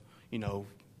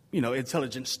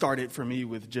 intelligence started for me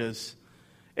with just,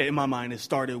 in my mind, it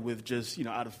started with just,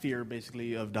 out of fear,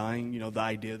 basically, of dying, the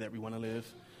idea that we want to live.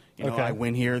 I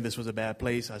went here, this was a bad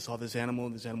place, I saw this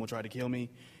animal tried to kill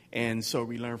me, and so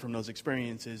we learn from those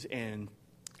experiences, and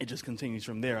it just continues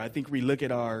from there. I think we look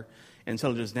at our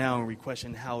intelligence now and we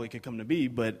question how it could come to be,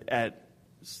 but at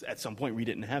some point we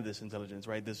didn't have this intelligence,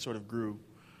 right? This sort of grew.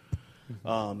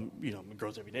 It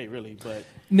grows every day, really, but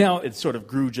now it sort of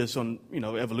grew just on,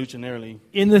 evolutionarily.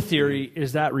 In the theory,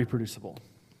 is that reproducible?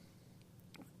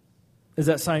 Is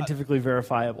that scientifically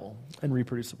verifiable and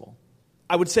reproducible?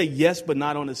 I would say yes, but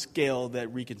not on a scale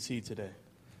that we can see today.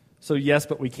 So yes,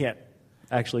 but we can't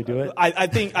actually do it? I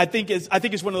think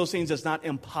it's one of those things that's not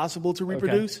impossible to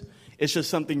reproduce. Okay. It's just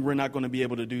something we're not going to be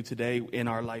able to do today in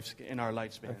our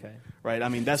lifespan. Okay. Right? I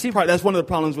mean, that's one of the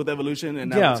problems with evolution,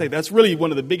 and I Yeah. would say that's really one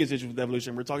of the biggest issues with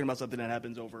evolution. We're talking about something that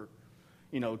happens over,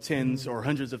 tens or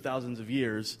hundreds of thousands of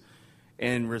years,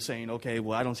 and we're saying, okay,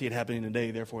 well, I don't see it happening today,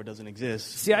 therefore it doesn't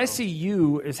exist. See, I see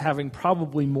you as having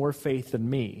probably more faith than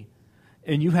me.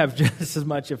 And you have just as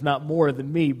much, if not more,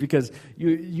 than me, because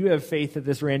you have faith that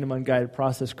this random, unguided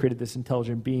process created this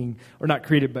intelligent being, or not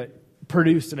created, but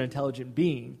produced an intelligent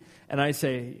being. And I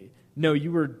say, no,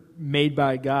 you were made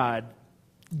by God,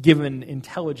 given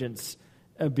intelligence,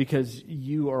 because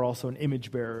you are also an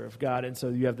image bearer of God. And so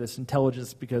you have this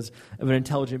intelligence because of an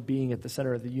intelligent being at the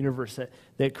center of the universe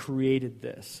that created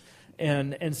this.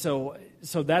 And so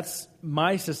that's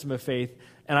my system of faith.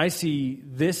 And I see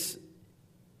this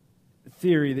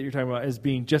theory that you're talking about as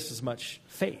being just as much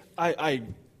faith. I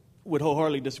would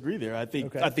wholeheartedly disagree there. I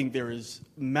think Okay. I think there is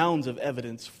mounds of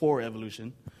evidence for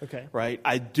evolution. Okay. Right?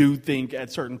 I do think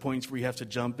at certain points we have to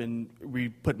jump and we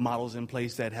put models in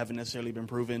place that haven't necessarily been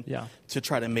proven to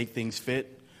try to make things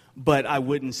fit. But I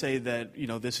wouldn't say that,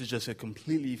 this is just a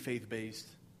completely faith-based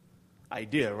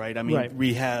idea, right? I mean, Right.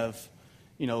 we have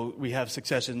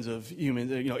successions of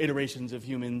humans, iterations of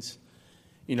humans,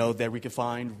 that we could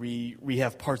find. We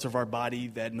have parts of our body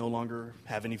that no longer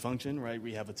have any function, right?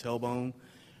 We have a tailbone.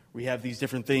 We have these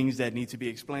different things that need to be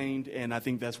explained, and I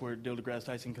think that's where Neil deGrasse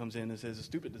Tyson comes in and says a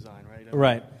stupid design, right?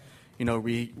 Right.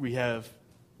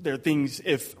 There are things,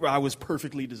 if I was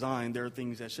perfectly designed, there are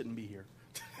things that shouldn't be here,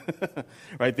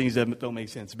 right? Things that don't make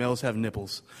sense. Males have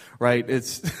nipples, right?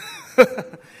 It's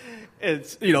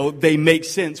they make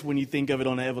sense when you think of it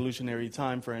on an evolutionary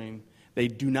time frame. They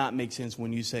do not make sense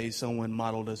when you say someone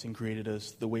modeled us and created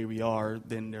us the way we are.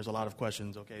 Then there's a lot of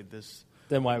questions. Okay,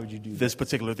 Then why would you do this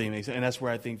particular thing makes sense, and that's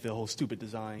where I think the whole stupid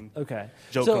design joke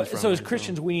so, comes from. So as right?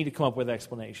 Christians, we need to come up with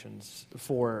explanations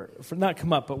for not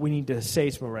come up, but we need to say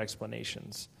some more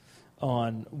explanations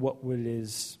on what it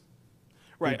is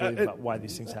right we believe about why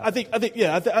these things happen.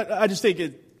 I just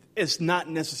think it's not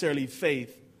necessarily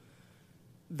faith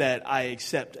that I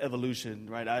accept evolution,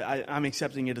 right? I'm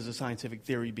accepting it as a scientific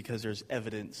theory because there's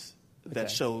evidence that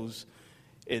shows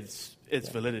its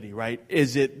validity, right?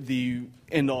 Is it the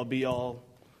end-all, be-all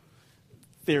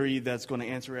theory that's going to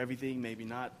answer everything? Maybe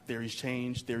not. Theories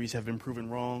change. Theories have been proven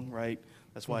wrong, right?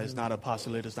 That's why it's not a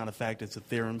postulate. It's not a fact. It's a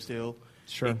theorem still.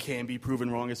 Sure. It can be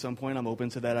proven wrong at some point. I'm open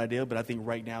to that idea, but I think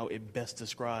right now it best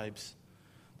describes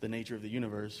the nature of the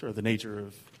universe, or the nature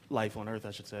of life on Earth,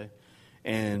 I should say.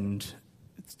 And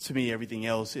to me, everything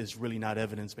else is really not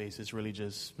evidence-based. It's really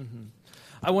just...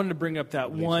 I wanted to bring up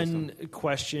that one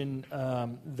question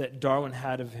that Darwin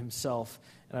had of himself,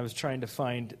 and I was trying to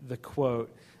find the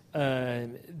quote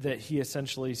that he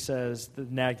essentially says the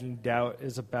nagging doubt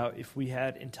is about if we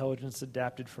had intelligence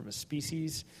adapted from a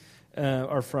species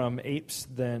or from apes,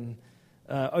 then...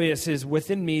 it says,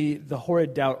 within me, the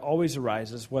horrid doubt always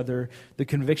arises whether the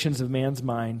convictions of man's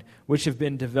mind, which have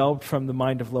been developed from the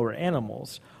mind of lower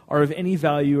animals, are of any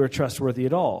value or trustworthy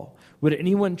at all. Would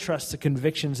anyone trust the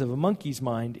convictions of a monkey's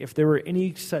mind if there were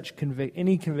any such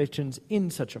any convictions in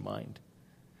such a mind?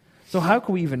 So how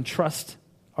can we even trust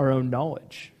our own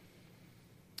knowledge?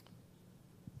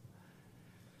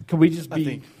 Can we just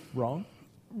be wrong?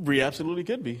 We absolutely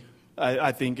could be.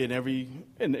 I think how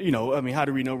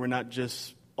do we know we're not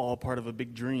just all part of a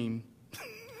big dream?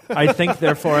 I think,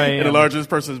 therefore, I am. In the largest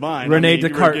person's mind. Rene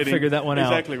Descartes figured that one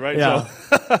out. Exactly, right? Yeah.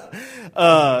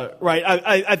 So, right.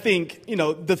 I think,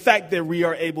 the fact that we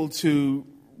are able to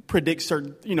predict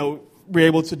certain, we're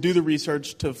able to do the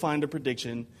research to find a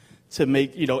prediction, to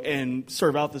make, and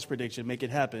serve out this prediction, make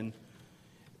it happen,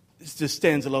 it just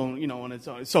stands alone, on its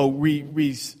own. So it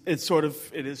is sort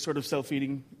of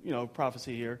self-feeding,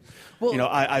 prophecy here. Well,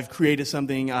 I've created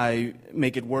something, I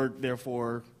make it work,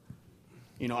 therefore,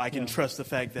 I can trust the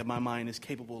fact that my mind is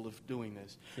capable of doing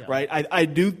this, right? I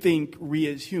do think we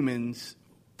as humans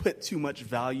put too much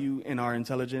value in our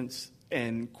intelligence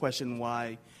and question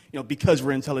why, because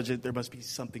we're intelligent, there must be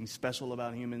something special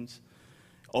about humans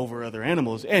over other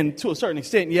animals. And to a certain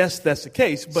extent, yes, that's the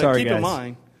case, but keep in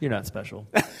mind... You're not special.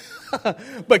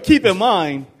 But keep in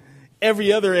mind,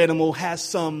 every other animal has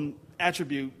some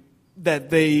attribute that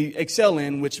they excel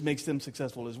in, which makes them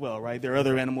successful as well, right? There are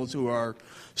other animals who are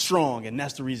strong, and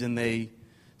that's the reason they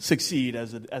succeed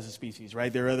as a species,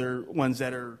 right? There are other ones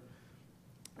that are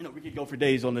we could go for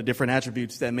days on the different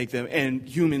attributes that make them, and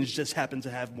humans just happen to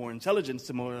have more intelligence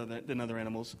than other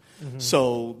animals. Mm-hmm.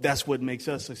 So that's what makes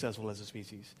us successful as a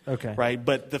species. Okay. Right?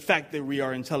 But the fact that we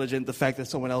are intelligent, the fact that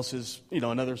someone else is,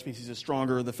 another species is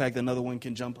stronger, the fact that another one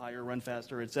can jump higher, run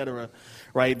faster, et cetera,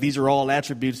 right? These are all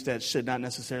attributes that should not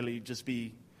necessarily just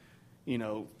be,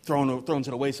 thrown to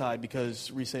the wayside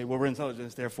because we say, well, we're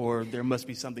intelligent, therefore there must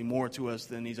be something more to us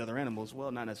than these other animals.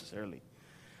 Well, not necessarily.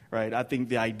 Right, I think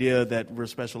the idea that we're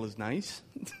special is nice.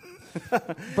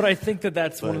 But I think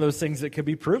that's one of those things that could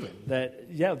be proven. That,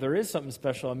 there is something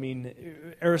special. I mean,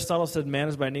 Aristotle said man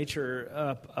is by nature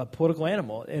a political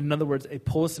animal. In other words, a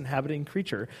polis inhabiting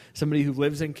creature, somebody who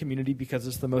lives in community because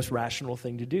it's the most rational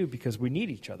thing to do because we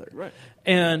need each other. Right.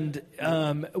 And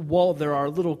while there are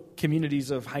little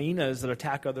communities of hyenas that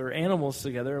attack other animals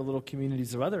together, little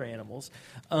communities of other animals,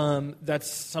 that's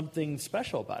something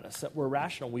special about us, that we're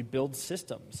rational. We build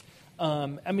systems.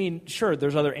 Sure,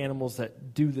 there's other animals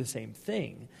that do the same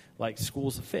thing, like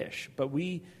schools of fish, but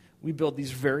we build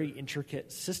these very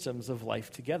intricate systems of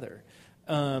life together.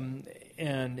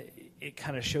 And it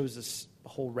kind of shows this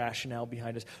whole rationale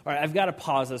behind us. All right, I've got to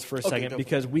pause this for a second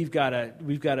because we've got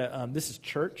to. This is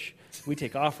church. We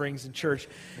take offerings in church,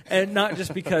 and not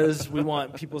just because we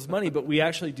want people's money, but we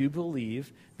actually do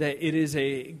believe that it is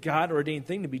a God-ordained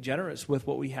thing to be generous with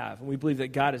what we have, and we believe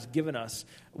that God has given us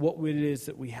what it is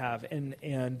that we have,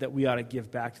 and that we ought to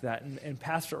give back to that. And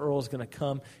Pastor Earl is going to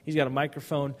come. He's got a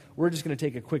microphone. We're just going to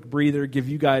take a quick breather, give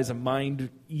you guys a mind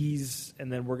ease,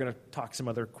 and then we're going to talk some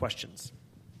other questions.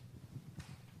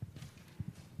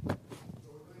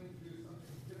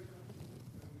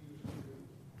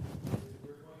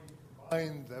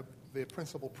 The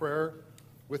principal prayer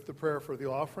with the prayer for the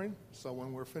offering. So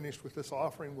when we're finished with this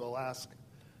offering, we'll ask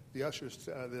the ushers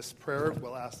this prayer.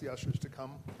 We'll ask the ushers to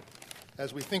come.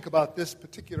 As we think about this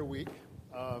particular week,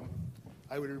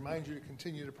 I would remind you to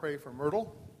continue to pray for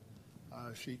Myrtle.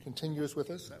 She continues with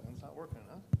us. That one's not working,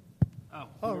 huh?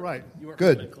 Oh, right. You weren't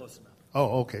good. Close enough.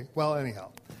 Oh, okay. Well,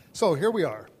 anyhow. So here we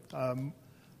are.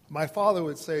 My father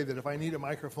would say that if I need a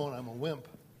microphone, I'm a wimp.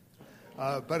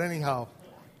 But anyhow,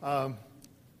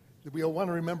 we want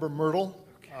to remember Myrtle.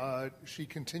 She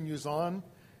continues on,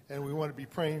 and we want to be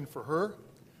praying for her.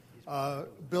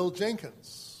 Bill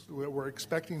Jenkins, we're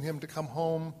expecting him to come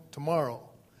home tomorrow,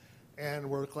 and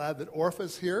we're glad that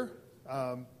Orpha's here.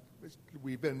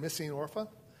 We've been missing Orpha,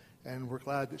 and we're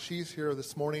glad that she's here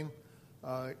this morning.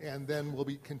 And then we'll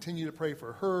continue to pray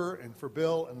for her and for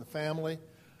Bill and the family.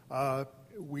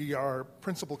 Our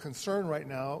principal concern right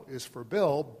now is for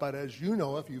Bill, but as you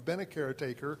know, if you've been a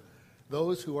caretaker,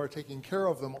 those who are taking care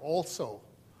of them also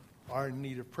are in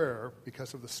need of prayer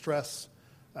because of the stress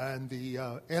and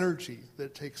the energy that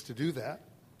it takes to do that.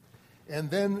 And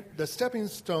then the stepping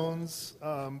stones,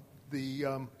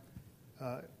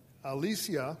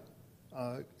 Alicia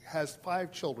has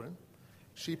 5 children.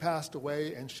 She passed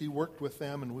away, and she worked with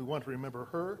them, and we want to remember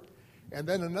her. And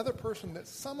then another person that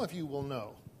some of you will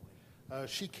know.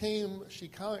 She came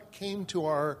to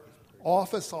our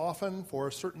office often for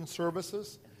certain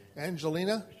services.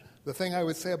 Angelina. The thing I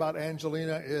would say about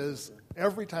Angelina is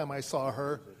every time I saw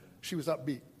her, she was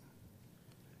upbeat.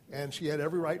 And she had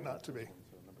every right not to be.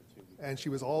 And she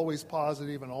was always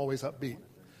positive and always upbeat.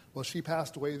 Well, she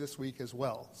passed away this week as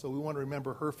well. So we want to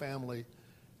remember her family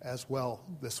as well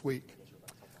this week.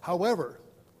 However,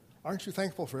 aren't you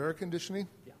thankful for air conditioning?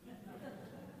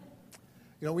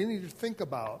 We need to think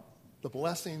about the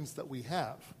blessings that we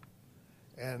have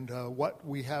and what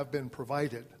we have been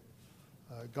provided.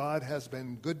 God has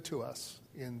been good to us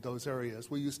in those areas.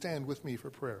 Will you stand with me for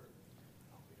prayer?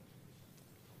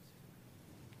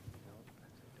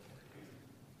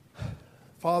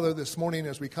 Father, this morning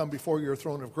as we come before your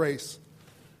throne of grace,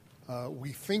 we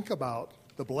think about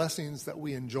the blessings that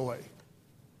we enjoy.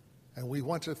 And we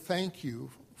want to thank you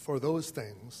for those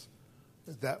things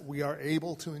that we are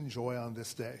able to enjoy on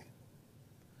this day.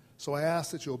 So I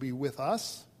ask that you'll be with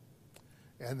us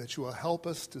and that you will help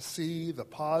us to see the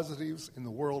positives in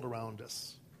the world around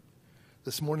us.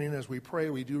 This morning as we pray,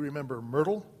 we do remember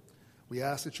Myrtle. We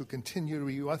ask that you'll continue to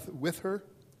be with her.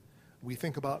 We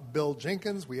think about Bill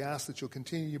Jenkins. We ask that you'll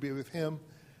continue to be with him,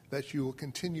 that you will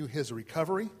continue his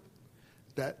recovery,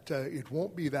 that it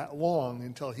won't be that long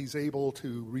until he's able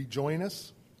to rejoin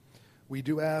us. We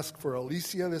do ask for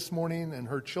Alicia this morning and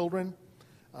her children,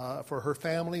 for her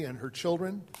family and her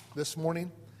children this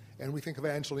morning. And we think of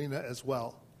Angelina as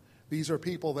well. These are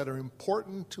people that are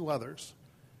important to others,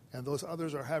 and those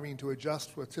others are having to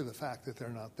adjust to the fact that they're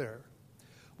not there.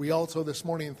 We also this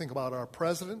morning think about our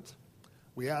president.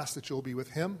 We ask that you'll be with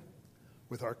him,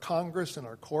 with our Congress and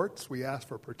our courts. We ask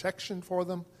for protection for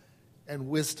them and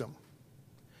wisdom.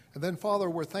 And then, Father,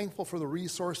 we're thankful for the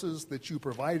resources that you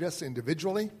provide us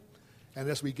individually. And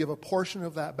as we give a portion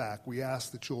of that back, we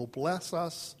ask that you'll bless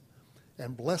us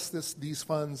and bless these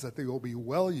funds, that they will be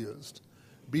well used.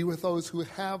 Be with those who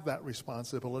have that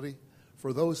responsibility.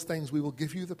 For those things, we will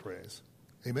give you the praise.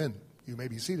 Amen. You may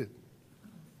be seated.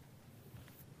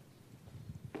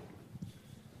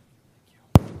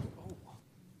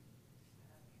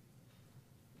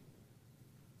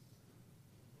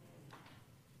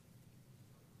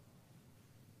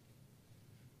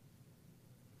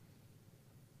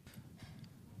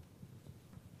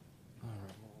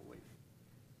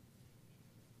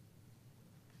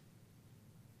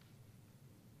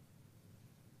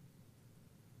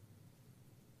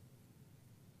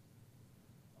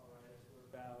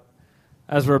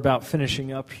 As we're about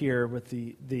finishing up here with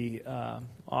the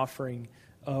offering,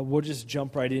 we'll just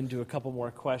jump right into a couple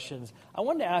more questions. I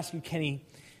wanted to ask you, Kenny,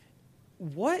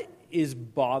 what is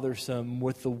bothersome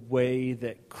with the way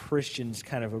that Christians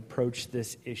kind of approach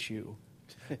this issue?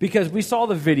 Because we saw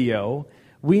the video.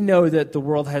 We know that the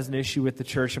world has an issue with the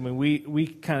church. I mean, we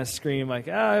kind of scream like,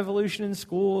 evolution in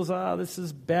schools, this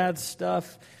is bad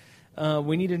stuff.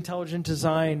 We need intelligent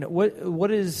design.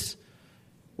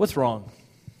 What's wrong?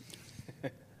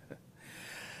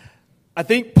 I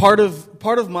think part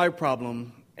of my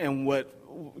problem, and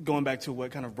going back to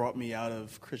what kind of brought me out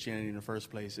of Christianity in the first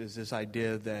place, is this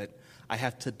idea that I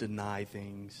have to deny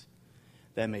things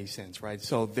that make sense, right?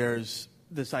 So there's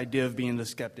this idea of being a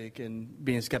skeptic and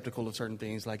being skeptical of certain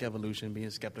things like evolution, being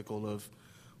skeptical of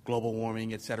global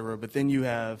warming, et cetera. But then you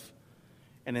have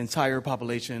an entire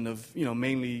population of,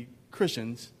 mainly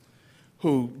Christians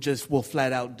who just will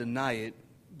flat out deny it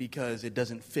because it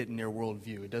doesn't fit in their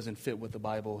worldview. It doesn't fit what the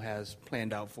Bible has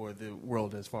planned out for the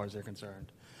world as far as they're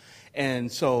concerned.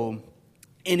 And so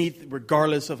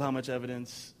regardless of how much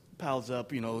evidence piles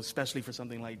up, especially for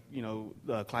something like,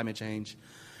 climate change,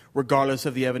 regardless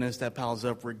of the evidence that piles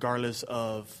up, regardless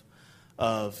of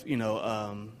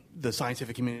the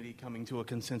scientific community coming to a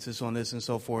consensus on this and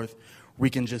so forth,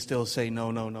 we can just still say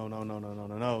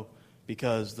no,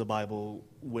 because the Bible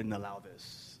wouldn't allow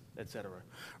this, et cetera,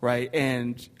 right?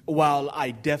 And while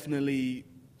I definitely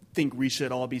think we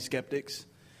should all be skeptics,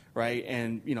 right?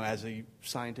 And, as a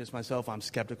scientist myself, I'm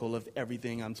skeptical of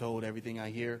everything I'm told, everything I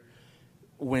hear.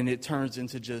 When it turns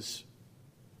into just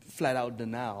flat-out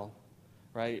denial,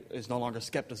 right? It's no longer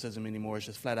skepticism anymore. It's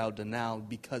just flat-out denial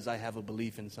because I have a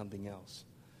belief in something else,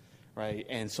 right?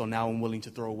 And so now I'm willing to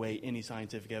throw away any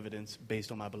scientific evidence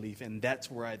based on my belief. And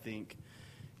that's where I think,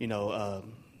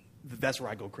 that's where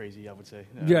I go crazy, I would say.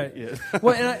 Yeah.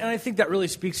 Well, and I think that really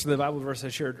speaks to the Bible verse I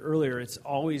shared earlier. It's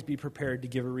always be prepared to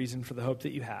give a reason for the hope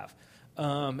that you have.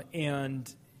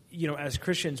 And, as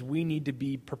Christians, we need to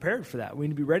be prepared for that. We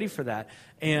need to be ready for that.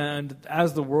 And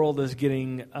as the world is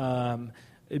getting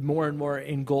more and more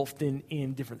engulfed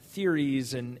in different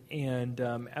theories, and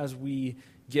as we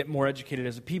get more educated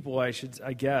as a people, I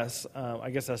guess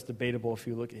that's debatable if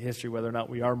you look at history whether or not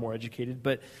we are more educated.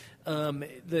 But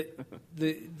the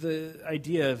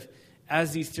idea of,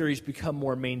 as these theories become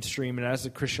more mainstream and as the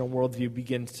Christian worldview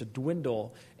begins to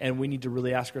dwindle, and we need to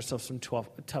really ask ourselves some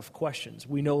tough questions.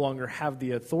 We no longer have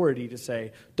the authority to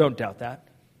say, don't doubt that,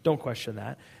 don't question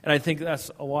that. And I think that's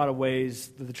a lot of ways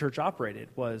that the church operated,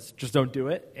 was just don't do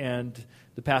it. And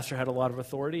the pastor had a lot of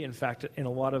authority. In fact, in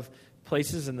a lot of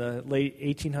places in the late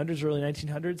 1800s, early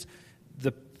 1900s,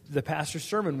 the pastor's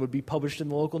sermon would be published in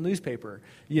the local newspaper.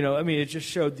 It just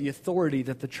showed the authority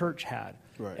that the church had.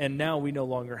 Right. And now we no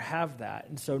longer have that.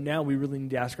 And so now we really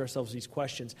need to ask ourselves these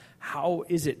questions. How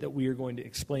is it that we are going to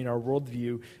explain our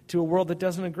worldview to a world that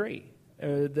doesn't agree,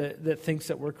 that thinks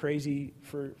that we're crazy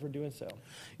for doing so?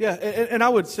 Yeah, and I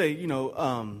would say,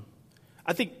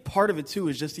 I think part of it, too,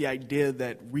 is just the idea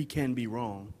that we can be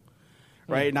wrong,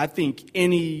 right? And I think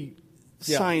any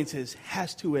scientist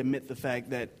has to admit the fact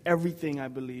that everything I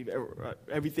believe,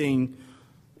 everything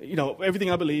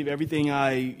I believe, everything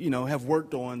I, have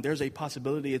worked on, there's a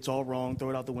possibility it's all wrong, throw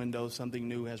it out the window, something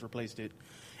new has replaced it,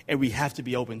 and we have to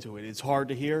be open to it. It's hard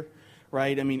to hear,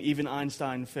 right? I mean, even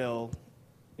Einstein fell,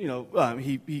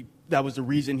 that was the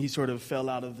reason he sort of fell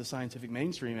out of the scientific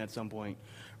mainstream at some point,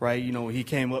 right? He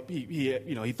came up,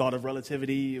 he thought of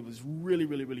relativity. It was really,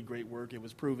 really, really great work. It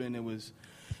was proven. It was,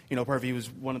 perfect. He was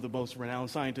one of the most renowned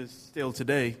scientists still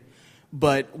today.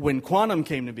 But when quantum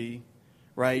came to be,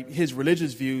 right, his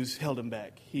religious views held him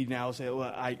back. He now said,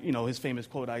 his famous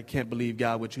quote, "I can't believe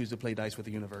God would choose to play dice with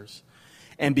the universe."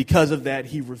 And because of that,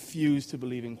 he refused to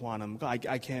believe in quantum.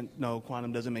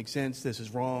 Quantum doesn't make sense. This is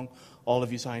wrong. All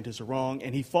of you scientists are wrong.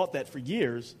 And he fought that for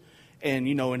years. And,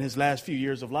 in his last few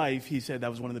years of life, he said that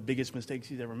was one of the biggest mistakes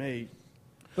he's ever made.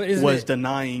 was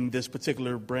denying this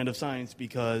particular brand of science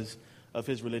because of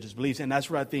his religious beliefs. And that's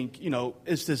where I think,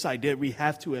 it's this idea we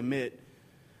have to admit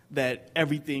that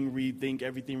everything we think,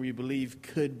 everything we believe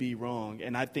could be wrong.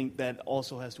 And I think that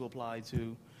also has to apply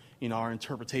to, our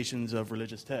interpretations of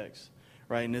religious texts,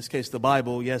 right? In this case, the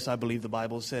Bible, yes, I believe the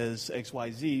Bible says X,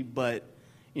 Y, Z, but,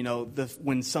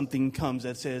 when something comes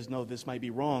that says, no, this might be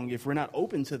wrong, if we're not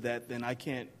open to that, then I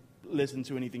can't listen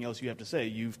to anything else you have to say.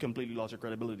 You've completely lost your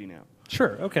credibility now.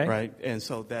 Sure, okay. Right? And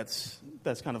so that's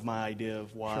kind of my idea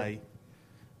of why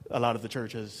a lot of the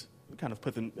church has kind of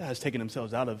has taken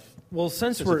themselves out of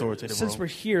since this authoritative role. We're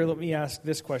here, let me ask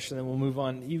this question, then we'll move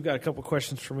on. You've got a couple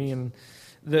questions for me, and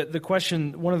the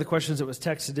question, one of the questions that was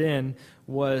texted in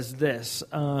was this: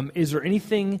 is there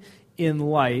anything in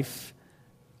life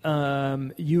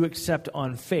you accept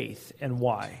on faith, and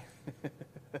why?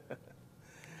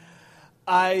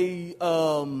 I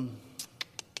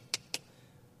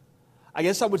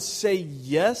guess I would say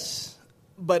yes,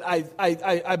 but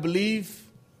I believe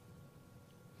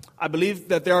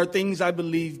that there are things I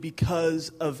believe because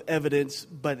of evidence,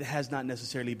 but it has not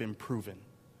necessarily been proven.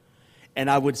 And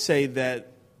I would say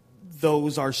that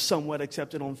those are somewhat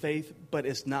accepted on faith, but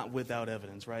it's not without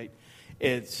evidence, right?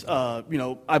 It's,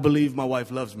 I believe my wife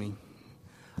loves me.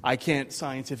 I can't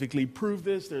scientifically prove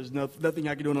this. There's nothing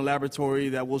I can do in a laboratory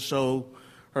that will show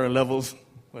her levels,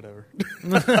 whatever,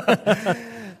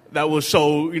 that will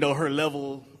show, her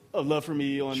level of love for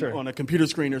me on a computer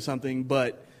screen or something.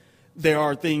 But there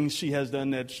are things she has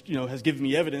done that, has given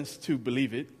me evidence to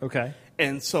believe it. Okay.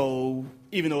 And so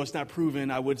even though it's not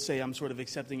proven, I would say I'm sort of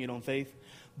accepting it on faith.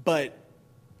 But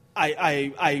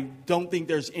I don't think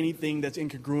there's anything that's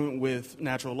incongruent with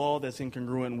natural law, that's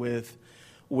incongruent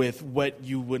with what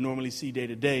you would normally see day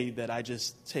to day, that I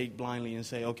just take blindly and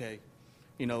say, okay,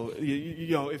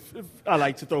 if I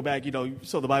like to throw back,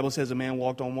 so the Bible says a man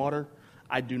walked on water.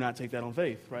 I do not take that on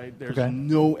faith, right? There's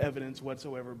no evidence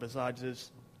whatsoever besides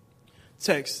this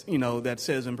text, that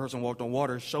says a person walked on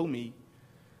water. Show me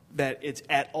that it's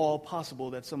at all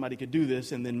possible that somebody could do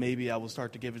this, and then maybe I will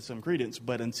start to give it some credence.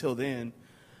 But until then,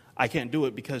 I can't do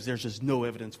it because there's just no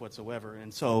evidence whatsoever.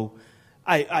 And so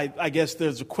I guess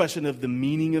there's a question of the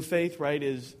meaning of faith, right?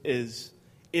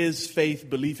 Is faith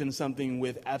belief in something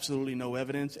with absolutely no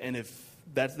evidence? And if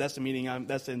that's the meaning,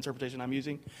 that's the interpretation I'm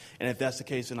using. And if that's the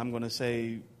case, then I'm going to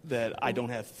say that I don't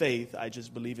have faith. I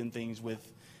just believe in things with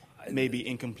maybe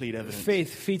incomplete evidence.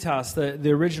 Faith, phytos,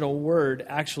 the original word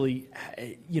actually,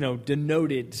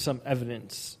 denoted some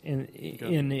evidence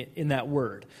in that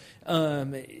word.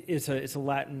 It's a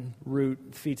Latin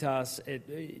root, phytos.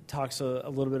 It talks a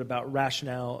little bit about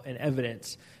rationale and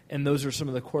evidence, and those are some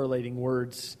of the correlating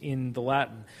words in the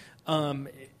Latin.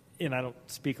 And I don't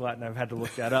speak Latin; I've had to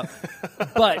look that up.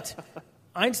 But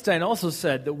Einstein also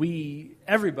said that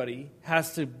everybody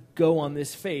has to go on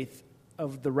this faith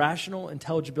of the rational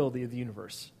intelligibility of the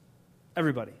universe.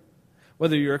 Everybody.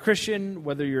 Whether you're a Christian,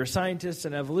 whether you're a scientist,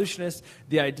 an evolutionist,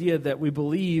 the idea that we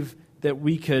believe that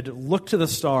we could look to the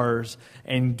stars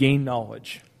and gain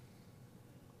knowledge.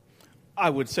 I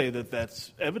would say that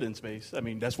that's evidence-based. I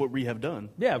mean, that's what we have done.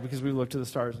 Yeah, because we look to the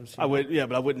stars and see.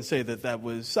 But I wouldn't say that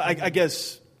was. I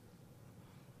guess.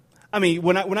 I mean,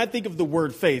 when I think of the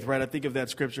word faith, right? I think of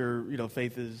that scripture.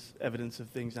 Faith is evidence of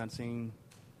things not seen.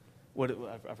 I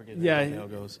forget how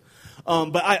it goes.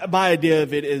 But my idea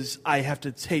of it is I have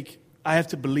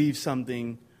to believe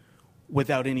something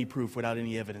without any proof, without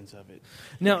any evidence of it.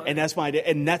 Now, and that's my idea,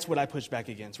 and that's what I push back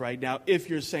against. Right now, if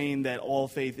you're saying that all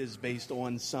faith is based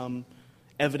on some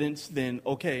evidence, then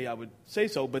okay, I would say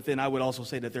so. But then I would also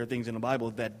say that there are things in the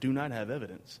Bible that do not have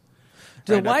evidence.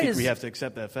 Right? I think we have to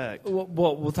accept that fact.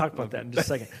 Well, we'll talk about that in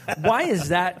just a second. Why is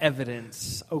that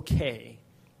evidence okay,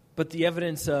 but the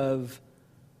evidence of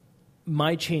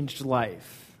my changed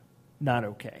life not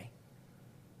okay?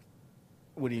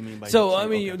 What do you mean by that? So,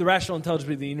 the rational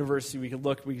intelligibility of the universe, we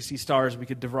could see stars, we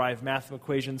could derive math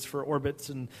equations for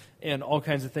orbits and all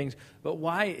kinds of things. But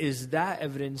why is that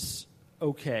evidence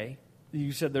okay?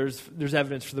 You said there's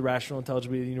evidence for the rational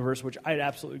intelligibility of the universe, which I'd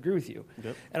absolutely agree with you.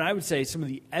 Yep. And I would say some of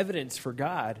the evidence for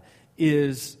God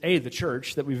is, the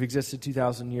church, that we've existed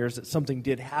 2,000 years, that something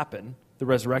did happen, the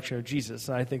resurrection of Jesus,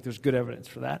 and I think there's good evidence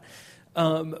for that.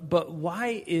 But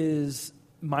why is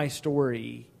my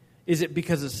story, is it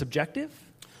because it's subjective?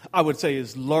 I would say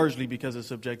it's largely because it's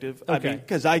subjective. Okay.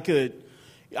 Because I could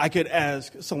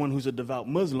ask someone who's a devout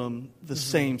Muslim the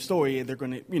same story, and they're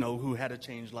going to, who had a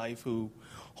changed life, who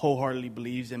wholeheartedly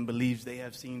believes they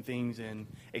have seen things and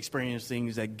experienced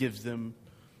things that gives them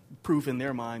proof in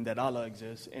their mind that Allah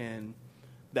exists. And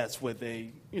that's what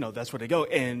they go.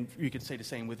 And you could say the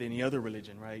same with any other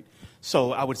religion, right?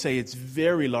 So I would say it's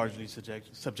very largely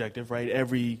subjective, right?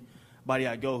 Everybody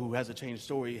I go who has a changed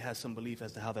story has some belief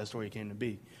as to how that story came to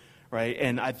be, right?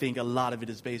 And I think a lot of it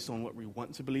is based on what we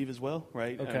want to believe as well,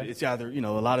 right? Okay. It's either, a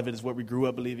lot of it is what we grew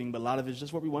up believing, but a lot of it is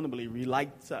just what we want to believe. We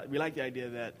like the idea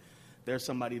that there's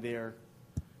somebody there,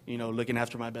 looking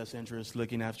after my best interests,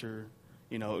 looking after,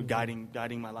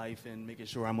 guiding my life and making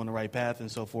sure I'm on the right path and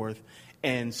so forth.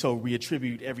 And so we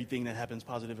attribute everything that happens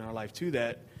positive in our life to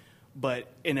that.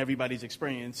 But in everybody's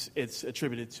experience, it's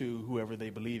attributed to whoever they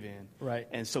believe in. Right.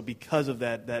 And so because of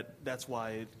that's why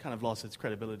it kind of lost its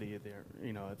credibility there.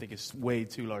 I think it's way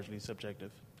too largely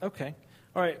subjective. Okay.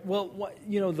 All right. Well,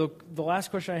 the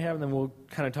last question I have, and then we'll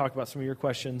kind of talk about some of your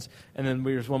questions, and then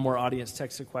there's one more audience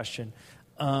texted question.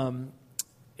 And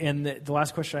the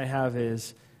last question I have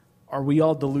is, are we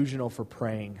all delusional for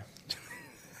praying?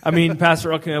 I mean,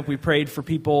 Pastor Elkin, we prayed for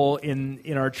people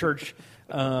in our church.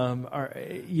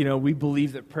 We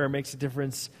believe that prayer makes a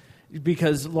difference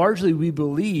because largely we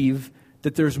believe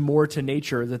that there's more to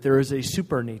nature, that there is a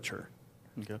supernature.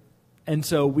 Okay. And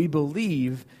so we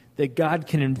believe that God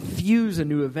can infuse a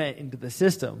new event into the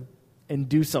system and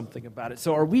do something about it.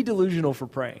 So are we delusional for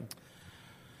praying?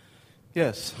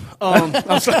 Yes.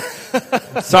 I'm sorry.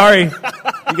 Sorry.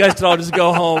 You guys can all just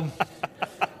go home.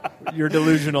 You're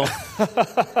delusional.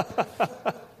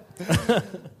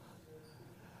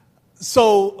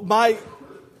 So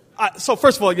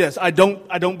first of all, yes, I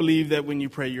don't believe that when you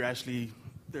pray,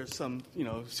 there's some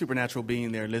supernatural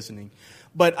being there listening.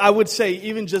 But I would say,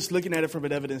 even just looking at it from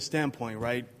an evidence standpoint,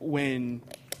 right? When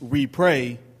we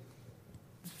pray,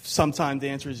 sometimes the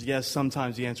answer is yes,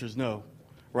 sometimes the answer is no,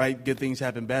 right? Good things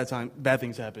happen, bad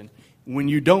things happen. When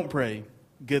you don't pray,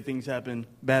 good things happen,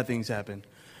 bad things happen,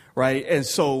 right? And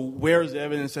so where's the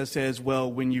evidence that says,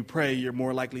 well, when you pray, you're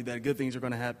more likely that good things are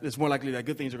going to happen. It's more likely that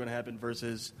good things are going to happen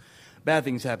versus bad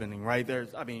things happening, right? I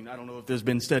don't know if there's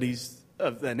been studies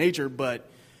of that nature, but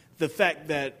the fact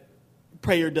that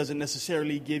prayer doesn't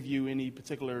necessarily give you any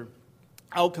particular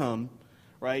outcome,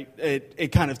 right?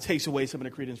 It kind of takes away some of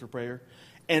the credence for prayer.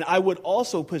 And I would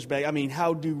also push back.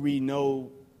 How do we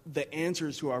know the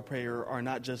answers to our prayer are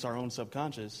not just our own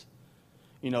subconscious,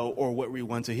 or what we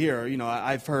want to hear?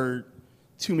 I've heard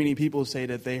too many people say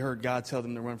that they heard God tell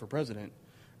them to run for president,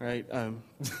 right?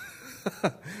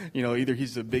 Either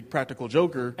he's a big practical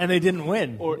joker, and they didn't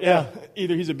win, or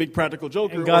either he's a big practical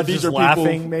joker, and God's or these just are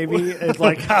laughing. People, maybe it's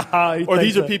like, haha. Or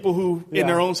these are people who, in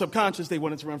their own subconscious, they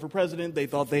wanted to run for president. They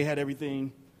thought they had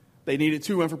everything they needed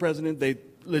to run for president. They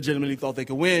legitimately thought they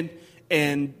could win,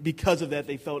 and because of that,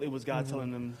 they felt it was God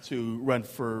telling them to run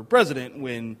for president.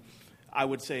 When I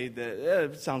would say that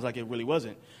it sounds like it really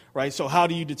wasn't, right? So how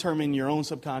do you determine your own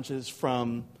subconscious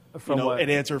from an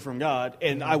answer from God?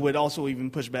 And I would also even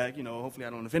push back, hopefully I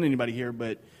don't offend anybody here,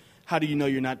 but how do you know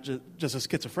you're not just a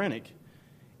schizophrenic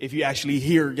if you actually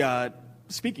hear God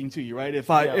speaking to you, right? If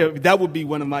that would be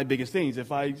one of my biggest things.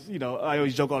 If I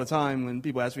always joke all the time when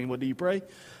people ask me, what do you pray? I'm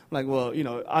like, well,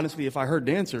 honestly, if I heard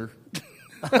the answer,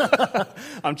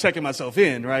 I'm checking myself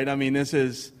in, right? This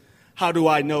is, how do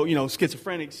I know,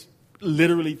 schizophrenics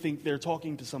literally think they're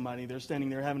talking to somebody. They're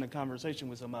standing there having a conversation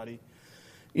with somebody.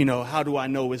 How do I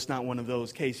know it's not one of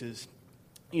those cases?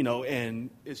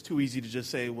 And it's too easy to just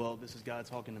say, well, this is God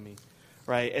talking to me,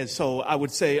 right? And so I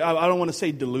would say, I don't want to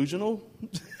say delusional.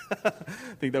 I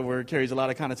think that word carries a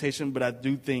lot of connotation, but I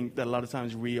do think that a lot of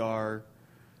times we're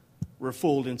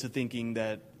fooled into thinking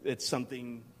that it's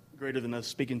something greater than us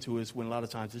speaking to us, when a lot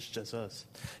of times it's just us.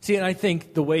 See, and I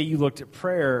think the way you looked at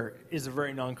prayer is a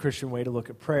very non-Christian way to look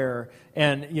at prayer.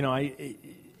 And,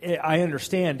 I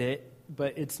understand it,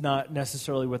 but it's not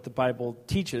necessarily what the Bible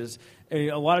teaches.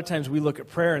 A lot of times we look at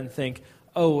prayer and think,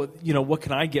 oh, what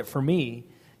can I get for me?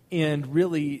 And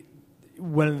really,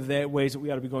 one of the ways that we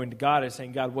ought to be going to God is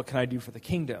saying, God, what can I do for the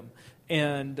kingdom?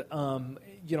 And,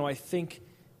 I think,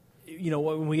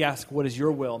 when we ask, what is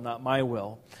your will, not my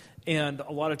will? And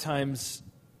a lot of times,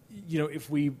 if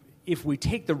we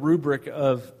take the rubric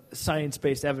of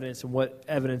science-based evidence and what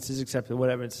evidence is accepted and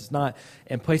what evidence is not,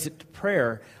 and place it to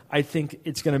prayer, I think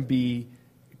it's going to be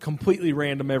completely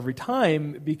random every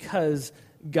time, because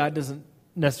God doesn't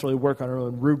necessarily work on our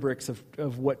own rubrics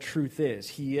of what truth is.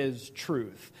 He is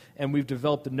truth. And we've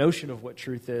developed a notion of what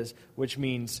truth is, which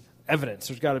means evidence.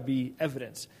 There's got to be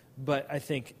evidence. But I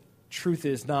think truth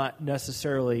is not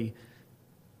necessarily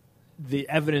the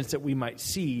evidence that we might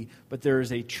see, but there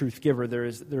is a truth giver.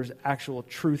 There's actual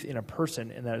truth in a person,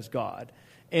 and that is God.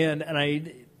 And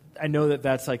I know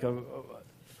that's like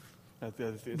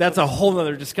that's a whole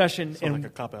other discussion. Sounds like a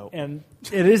cop-out. And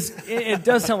it is. It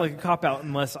does sound like a cop-out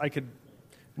unless I could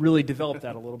really develop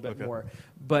that a little bit more.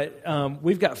 But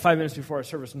we've got 5 minutes before our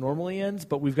service normally ends,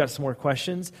 but we've got some more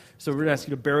questions. So we're going to ask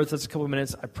you to bear with us a couple of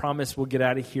minutes. I promise we'll get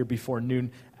out of here before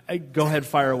noon. Go ahead,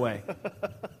 fire away.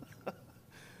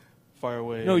 Fire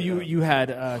away. No, you had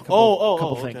a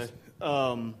couple things.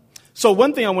 Okay. So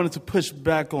one thing I wanted to push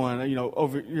back on,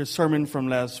 over your sermon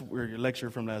from or your lecture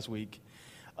from last week,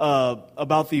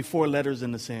 about the 4 letters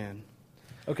in the sand.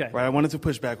 Okay. Right, I wanted to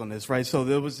push back on this, right? So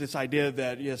there was this idea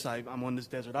that, yes, I'm on this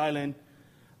desert island.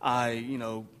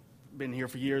 Been here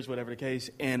for years, whatever the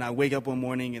case, and I wake up one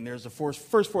morning and there's the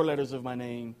first 4 letters of my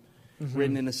name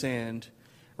written in the sand,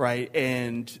 right?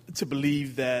 And to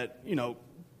believe that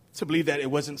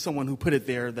it wasn't someone who put it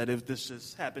there, that if this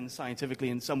just happened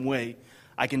scientifically in some way,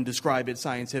 I can describe it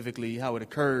scientifically, how it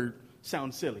occurred,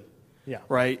 sounds silly. Yeah.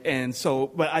 Right. And so,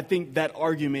 but I think that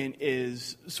argument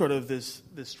is sort of this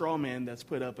straw man that's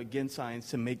put up against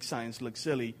science to make science look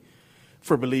silly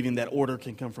for believing that order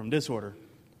can come from disorder.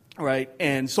 Right.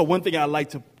 And so one thing I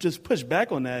like to just push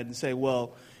back on that and say,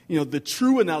 well, the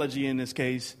true analogy in this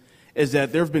case is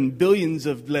that there have been billions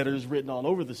of letters written all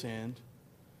over the sand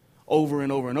over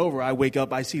and over and over. I wake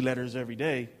up, I see letters every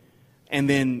day. And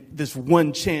then this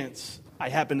one chance I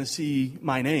happen to see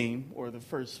my name or the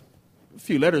first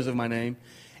few letters of my name,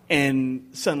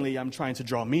 and suddenly I'm trying to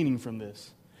draw meaning from this,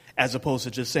 as opposed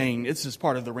to just saying it's just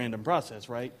part of the random process,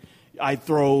 right? I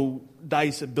throw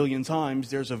dice 1 billion times.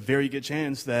 There's a very good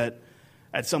chance that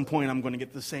at some point I'm going to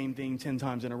get the same thing 10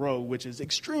 times in a row, which is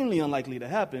extremely unlikely to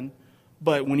happen.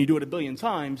 But when you do it 1 billion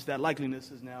times, that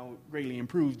likeliness is now greatly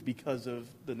improved because of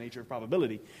the nature of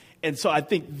probability. And so I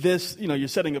think this, you're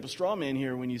setting up a straw man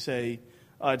here when you say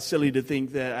it's silly to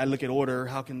think that I look at order,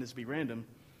 how can this be random?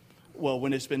 Well,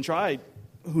 when it's been tried,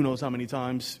 who knows how many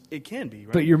times it can be,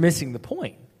 right? But you're missing the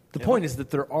point. The point is that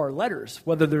there are letters.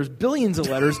 Whether there's billions of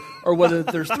letters or whether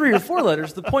there's 3 or 4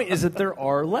 letters, the point is that there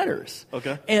are letters.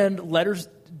 Okay. And letters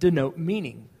denote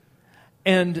meaning.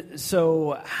 And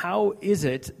so how is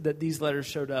it that these letters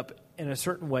showed up in a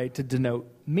certain way to denote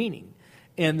meaning?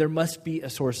 And there must be a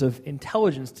source of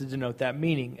intelligence to denote that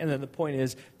meaning. And then the point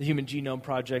is the Human Genome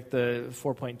Project, the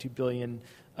 4.2 billion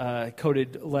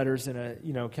coded letters in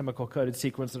a chemical coded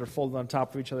sequence that are folded on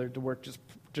top of each other to work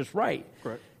just right.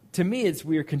 Correct. To me,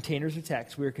 we are containers of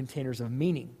text. We are containers of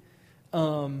meaning.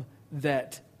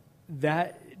 That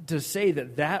to say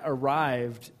that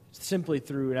arrived simply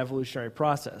through an evolutionary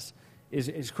process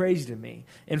is crazy to me.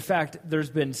 In fact, there's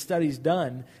been studies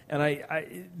done, and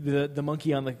the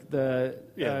monkey on the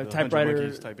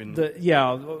typewriter,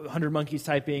 100 monkeys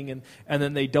typing, and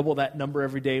then they double that number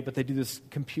every day, but they do this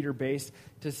computer based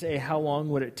to say how long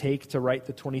would it take to write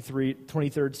the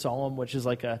 23rd Psalm, which is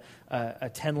like a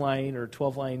 10-line or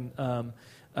 12-line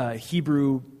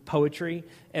Hebrew poetry,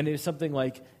 and it was something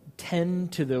like 10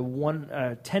 to the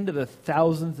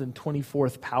 1000th and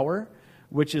 24th power,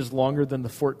 which is longer than the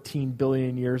 14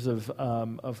 billion years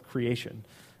of creation,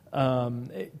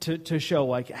 to show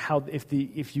like how if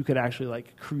you could actually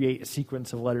like create a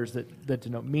sequence of letters that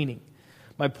denote meaning.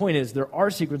 My point is there are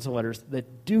sequence of letters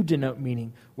that do denote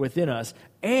meaning within us,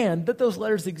 and that those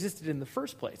letters existed in the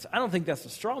first place. I don't think that's a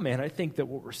straw man. I think that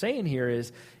what we're saying here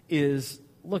is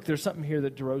look, there's something here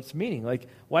that denotes meaning. Like,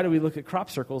 why do we look at crop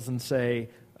circles and say,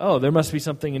 oh, there must be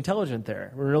something intelligent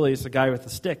there? When really it's a guy with a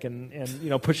stick and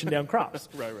pushing down crops.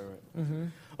 Right. Mm-hmm.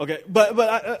 Okay,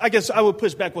 but I guess I would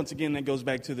push back once again. That goes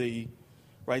back to the,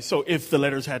 right, so if the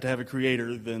letters had to have a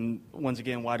creator, then once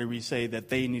again, why do we say that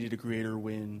they needed a creator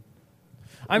when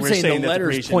I'm we're saying the that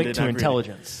letters point to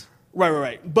intelligence.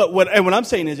 Right. But what I'm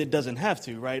saying is it doesn't have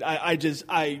to, right? I think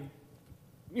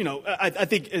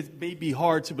it may be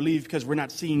hard to believe because we're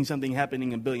not seeing something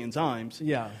happening 1 billion times.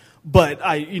 Yeah. But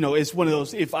it's one of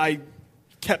those, if I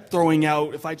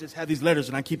just had these letters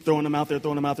and I keep throwing them out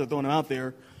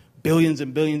there, billions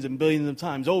and billions and billions of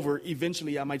times over,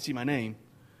 eventually I might see my name.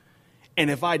 And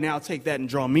if I now take that and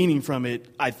draw meaning from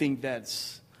it, I think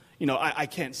that's, I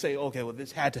can't say, okay, well,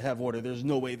 this had to have order. There's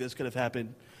no way this could have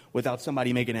happened without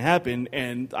somebody making it happen.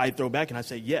 And I throw back and I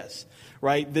say, yes,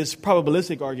 right? This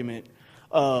probabilistic argument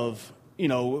of,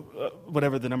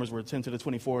 whatever the numbers were, 10 to the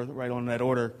 24, right on that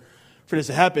order, for this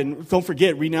to happen, don't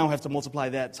forget, we now have to multiply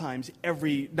that times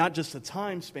not just the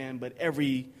time span, but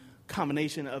every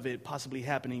combination of it possibly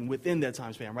happening within that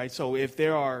time span, right? So if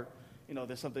there are,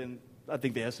 there's something, I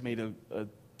think they estimate a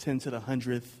 10 to the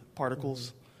 100th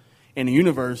particles in the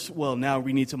universe, well, now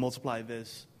we need to multiply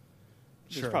this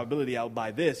probability out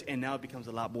by this, and now it becomes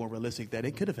a lot more realistic that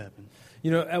it could have happened.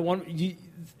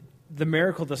 The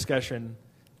miracle discussion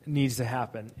needs to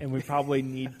happen, and we probably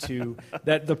need to.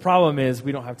 That the problem is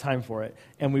we don't have time for it,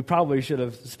 and we probably should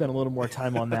have spent a little more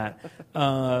time on that.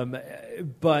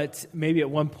 But maybe at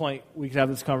one point we could have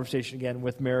this conversation again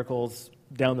with miracles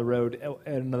down the road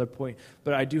at another point.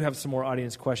 But I do have some more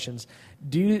audience questions.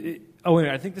 Oh, wait,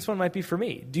 I think this one might be for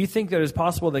me. Do you think that it's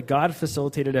possible that God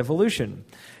facilitated evolution?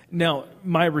 Now,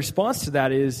 my response to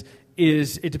that is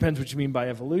it depends what you mean by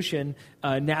evolution.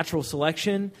 Natural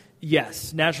selection,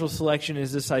 yes. Natural selection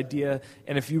is this idea,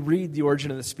 and if you read The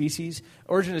Origin of the Species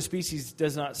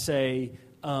does not say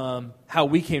how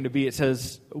we came to be. It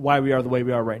says why we are the way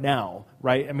we are right now,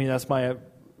 right? I mean, that's my...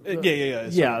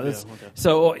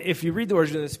 So if you read The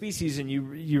Origin of the Species and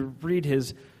you read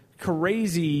his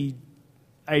crazy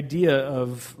idea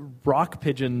of rock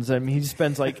pigeons, I mean, he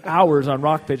spends like hours on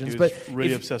rock pigeons. He was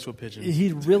really obsessed with pigeons.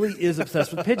 He really is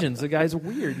obsessed with pigeons. The guy's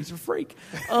weird. He's a freak.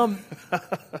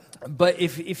 But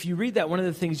if you read that, one of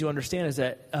the things you understand is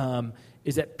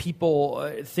that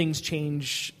people, things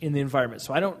change in the environment.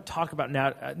 So I don't talk about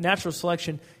natural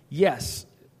selection. Yes,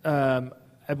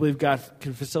 I believe God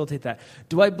can facilitate that.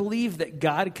 Do I believe that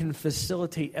God can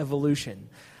facilitate evolution?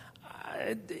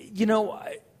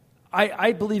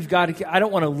 I believe God. I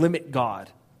don't want to limit God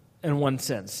in one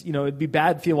sense. It'd be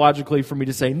bad theologically for me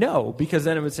to say no, because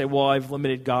then it would say, well, I've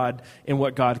limited God in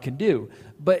what God can do.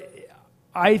 But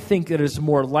I think that it's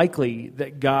more likely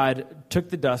that God took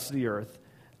the dust of the earth.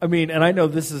 I mean, and I know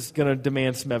this is going to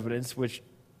demand some evidence, which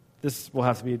this will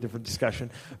have to be a different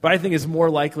discussion. But I think it's more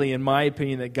likely, in my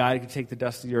opinion, that God could take the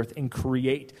dust of the earth and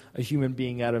create a human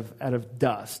being out of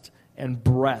dust and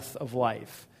breath of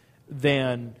life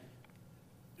than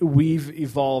we've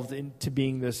evolved into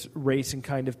being this race and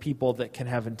kind of people that can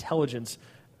have intelligence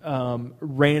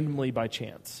randomly by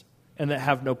chance and that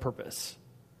have no purpose.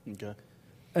 Okay.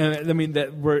 I mean,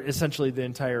 that we're essentially the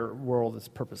entire world is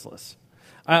purposeless.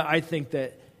 I think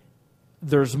that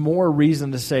there's more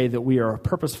reason to say that we are a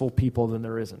purposeful people than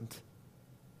there isn't.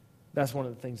 That's one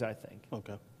of the things I think.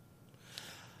 Okay.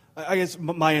 I guess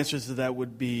my answer to that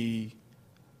would be,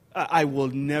 I will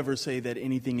never say that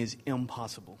anything is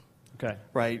impossible. Okay.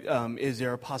 Right? Is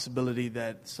there a possibility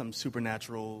that some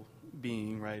supernatural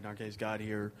being, right, in our case God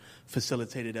here,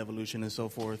 facilitated evolution and so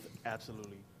forth?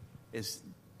 Absolutely.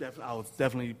 I would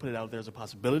definitely put it out there as a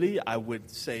possibility. I would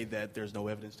say that there's no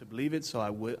evidence to believe it,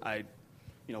 so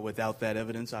without that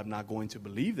evidence, I'm not going to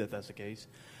believe that that's the case.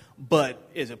 But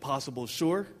is it possible?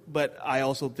 Sure. But I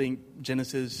also think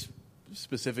Genesis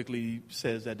specifically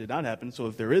says that did not happen. So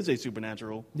if there is a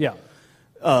supernatural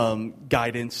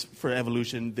guidance for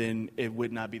evolution, then it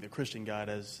would not be the Christian God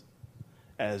as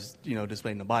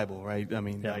displayed in the Bible, right? I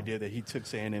mean, the idea that he took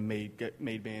sand and made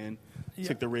man,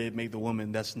 took the rib, made the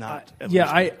woman, that's not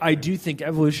evolution. I do think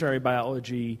evolutionary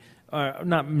biology,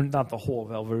 not the whole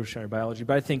of evolutionary biology,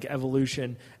 but I think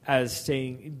evolution as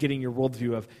getting your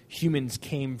worldview of humans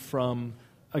came from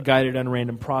a guided and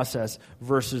random process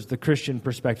versus the Christian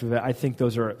perspective. I think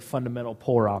those are fundamental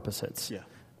polar opposites. Yeah.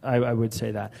 I would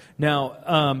say that.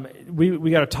 Now,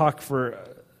 we got to talk for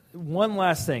one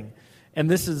last thing. And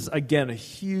this is, again, a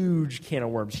huge can of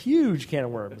worms.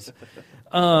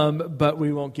 But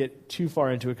we won't get too far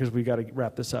into it because we got to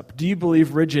wrap this up. Do you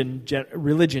believe religion,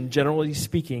 generally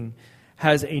speaking,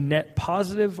 has a net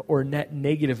positive or net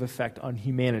negative effect on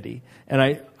humanity? And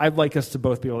I'd like us to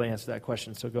both be able to answer that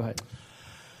question, so go ahead.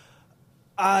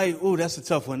 That's a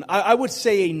tough one. I would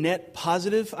say a net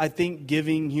positive. I think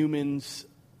giving humans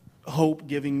hope,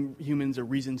 giving humans a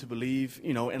reason to believe,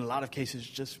 in a lot of cases,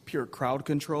 just pure crowd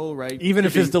control, right? Even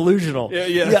if it's delusional.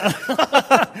 Yeah.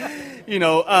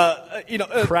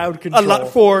 Crowd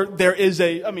control. There's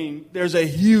a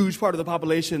huge part of the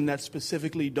population that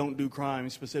specifically don't do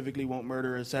crime, specifically won't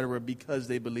murder, etc., because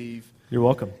they believe. You're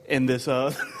welcome. In this.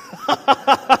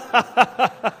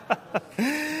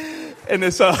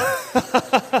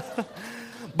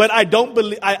 But I don't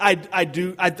believe. I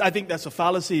think that's a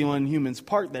fallacy on humans'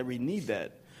 part that we need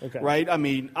that. Okay. Right? I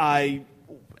mean, I,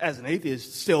 as an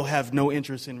atheist, still have no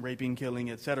interest in raping, killing,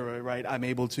 etc. Right? I'm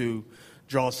able to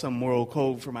draw some moral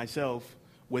code for myself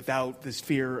without this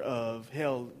fear of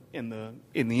hell in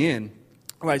the end.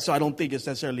 Right? So I don't think it's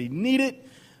necessarily needed.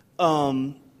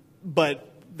 But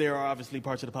there are obviously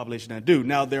parts of the population that do.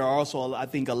 Now, there are also, I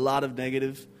think, a lot of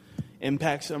negative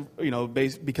impacts,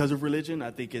 because of religion.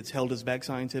 I think it's held us back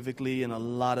scientifically, and a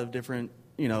lot of different,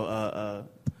 there's a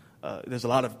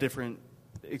lot of different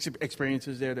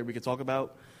experiences there that we could talk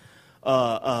about.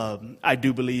 I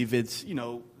do believe it's,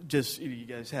 just you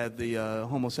guys had the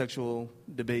homosexual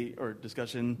debate or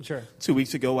discussion 2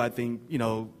 weeks ago. I think,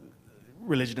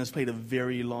 religion has played a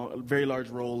very large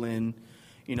role in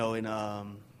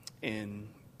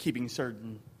keeping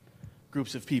certain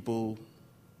groups of people.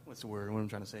 What's the word? What am I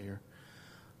trying to say here?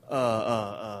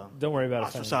 Don't worry about it.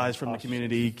 Ostracized from the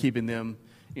community, keeping them,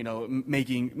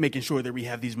 making sure that we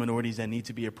have these minorities that need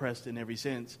to be oppressed in every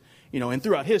sense. And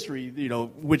throughout history,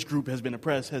 which group has been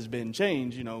oppressed has been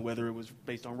changed, whether it was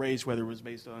based on race, whether it was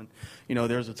based on,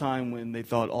 there was a time when they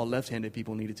thought all left-handed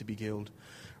people needed to be killed,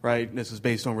 right? This was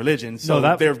based on religion. So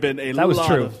there have been a lot of... That was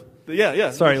true.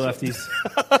 Yeah. Sorry, lefties.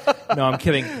 No, I'm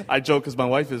kidding. I joke because my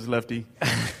wife is lefty.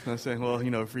 I say, well,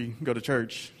 if we go to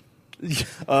church...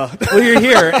 well, you're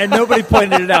here, and nobody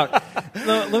pointed it out.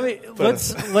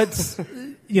 Let's.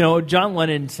 John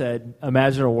Lennon said,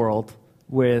 "Imagine a world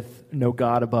with no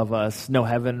God above us, no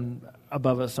heaven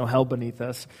above us, no hell beneath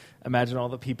us. Imagine all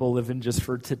the people living just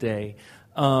for today."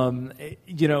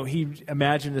 He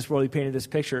imagined this world. He painted this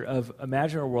picture of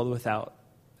imagine a world without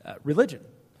religion,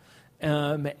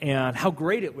 and how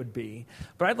great it would be.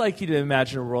 But I'd like you to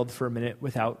imagine a world for a minute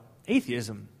without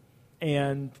atheism.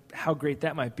 And how great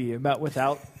that might be.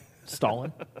 Without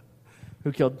Stalin,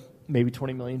 who killed maybe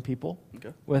 20 million people.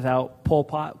 Okay. Without Pol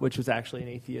Pot, which was actually an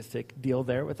atheistic deal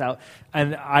there.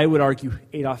 And I would argue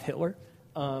Adolf Hitler,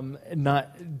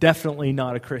 definitely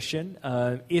not a Christian.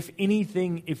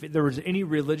 If there was any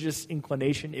religious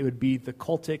inclination, it would be the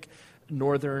cultic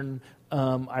Northern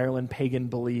Ireland pagan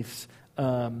beliefs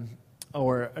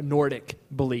or Nordic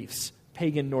beliefs.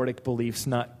 Pagan Nordic beliefs,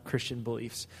 not Christian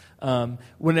beliefs.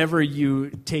 Whenever you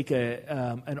take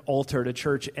an altar to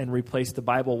church and replace the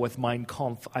Bible with Mein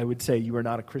Kampf, I would say you are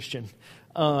not a Christian.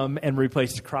 And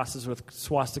replace the crosses with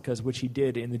swastikas, which he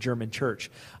did in the German church,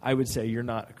 I would say you're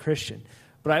not a Christian.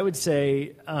 But I would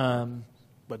say...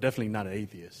 but definitely not an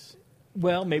atheist.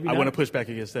 Well, maybe not. I want to push back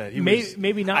against that.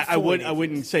 Maybe not I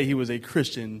wouldn't say he was a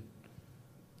Christian,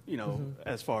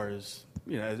 as far as...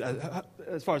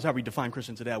 as far as how we define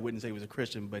Christian today, I wouldn't say he was a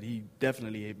Christian, but he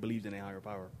definitely believed in a higher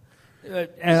power.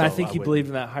 I think he believed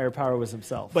in that higher power was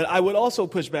himself. But I would also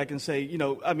push back and say,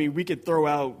 we could throw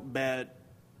out bad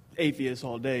atheists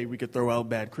all day. We could throw out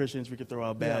bad Christians. We could throw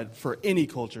out bad for any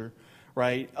culture,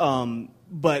 right?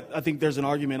 But I think there's an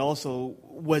argument also,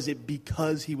 was it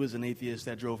because he was an atheist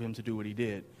that drove him to do what he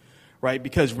did? Right,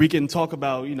 because we can talk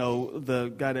about,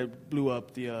 the guy that blew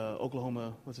up the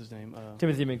Oklahoma, what's his name?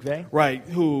 Timothy McVeigh. Right,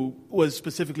 who was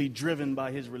specifically driven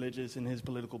by his religious and his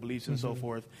political beliefs and so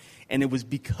forth. And it was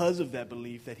because of that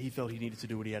belief that he felt he needed to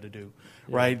do what he had to do.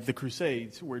 Yeah. Right, the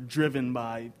Crusades were driven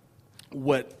by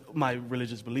what my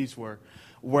religious beliefs were.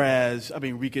 Whereas,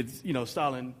 we could,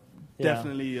 Stalin...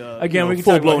 Definitely, again, we can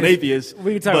full-blown atheist.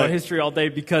 We can talk about history all day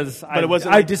because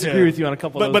I disagree with you on a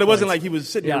couple of those But it wasn't points. like he was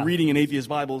sitting there reading an atheist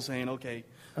Bible saying, okay,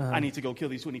 I need to go kill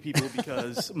these 20 people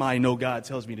because my no God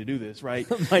tells me to do this, right?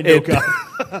 My no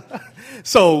God.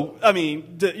 So,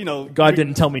 God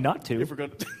didn't tell me not to. If we're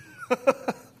going to...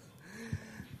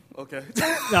 Okay.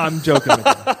 No, I'm joking with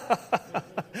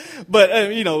you. But,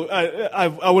 I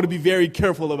want to be very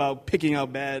careful about picking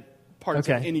out bad parts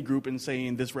of any group and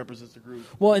saying this represents the group.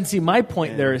 Well, and see, my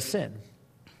point there is sin.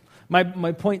 My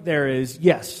point there is,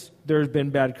 yes, there's been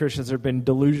bad Christians. There have been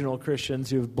delusional Christians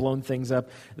who have blown things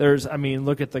up.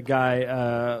 Look at the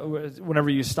guy, whenever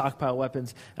you stockpile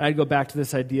weapons. And I'd go back to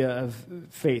this idea of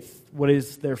faith. What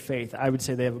is their faith? I would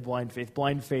say they have a blind faith.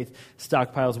 Blind faith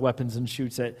stockpiles weapons and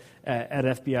shoots at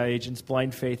FBI agents.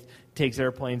 Blind faith takes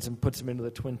airplanes and puts them into the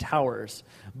Twin Towers.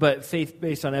 But faith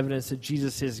based on evidence that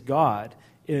Jesus is God,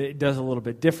 it does a little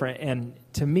bit different, and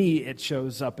to me, it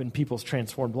shows up in people's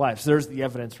transformed lives. There's the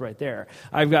evidence right there.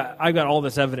 I've got all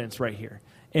this evidence right here,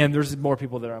 and there's more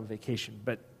people that are on vacation,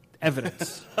 but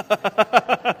evidence.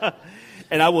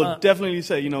 And I will definitely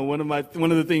say, one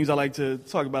of the things I like to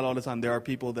talk about all the time. There are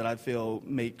people that I feel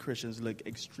make Christians look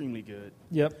extremely good.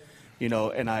 Yep.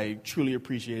 And I truly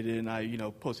appreciate it, and I,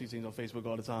 post these things on Facebook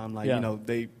all the time.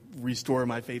 They restore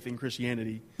my faith in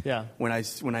Christianity. Yeah. When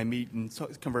I meet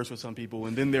and converse with some people,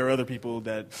 and then there are other people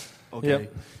that, you're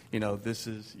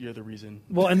the reason.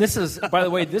 Well, and this is, by the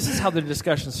way, this is how the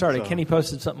discussion started. Kenny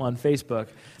posted something on Facebook.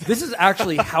 This is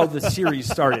actually how the series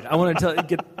started. I want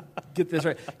to get this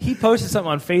right. He posted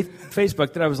something on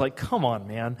Facebook that I was like, come on,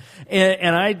 man.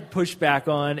 And I pushed back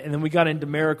on, and then we got into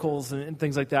miracles and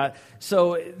things like that.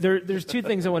 So there's two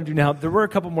things I want to do now. There were a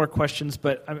couple more questions,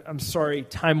 but I'm sorry,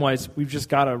 time-wise, we've just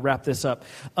got to wrap this up.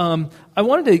 I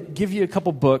wanted to give you a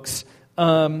couple books.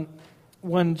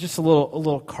 One, just a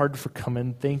little card for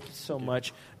coming. Thank you so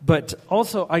much. But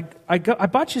also, I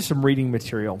bought you some reading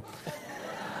material.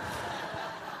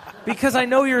 Because I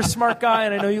know you're a smart guy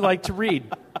and I know you like to read.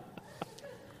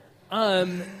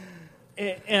 And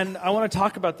I want to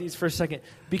talk about these for a second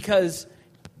because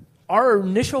our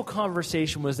initial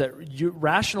conversation was that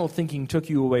rational thinking took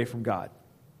you away from God.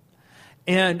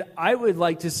 And I would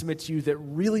like to submit to you that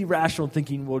really rational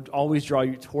thinking will always draw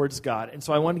you towards God. And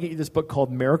so I want to get you this book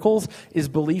called Miracles, is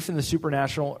Belief in the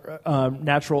Supernatural,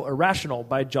 Natural, Irrational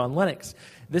by John Lennox.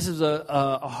 This is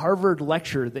a Harvard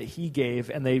lecture that he gave,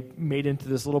 and they made into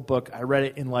this little book. I read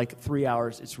it in like 3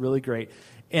 hours. It's really great.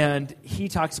 And he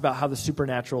talks about how the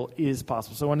supernatural is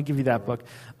possible. So I want to give you that book.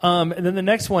 And then the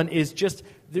next one is just,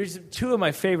 there's two of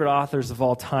my favorite authors of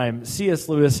all time, C.S.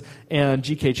 Lewis and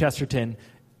G.K. Chesterton.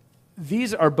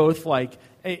 These are both like,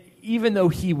 even though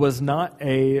he was not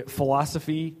a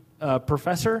philosophy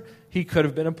professor, he could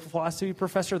have been a philosophy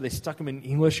professor. They stuck him in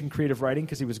English and creative writing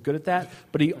because he was good at that,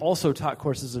 but he also taught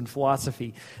courses in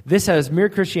philosophy. This has Mere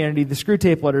Christianity, The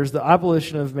Screwtape Letters, The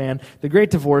Abolition of Man, The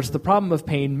Great Divorce, The Problem of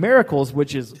Pain, Miracles,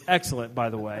 which is excellent, by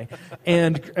the way,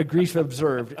 and A Grief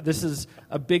Observed. This is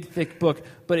a big, thick book,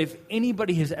 but if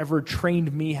anybody has ever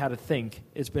trained me how to think,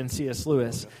 it's been C.S.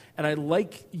 Lewis, and I'd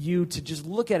like you to just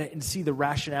look at it and see the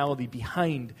rationality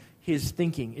behind his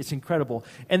thinking. It's incredible.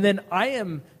 And then I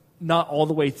am not all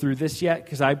the way through this yet,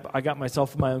 because I got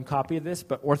myself my own copy of this,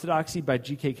 but Orthodoxy by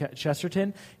G.K.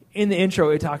 Chesterton. In the intro,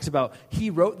 it talks about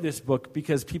he wrote this book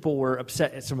because people were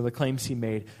upset at some of the claims he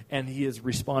made, and he is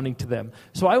responding to them.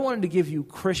 So I wanted to give you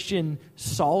Christian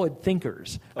solid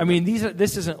thinkers. I mean,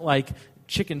 this isn't like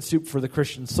chicken soup for the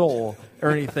Christian soul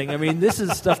or anything. I mean, this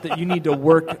is stuff that you need to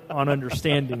work on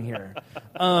understanding here.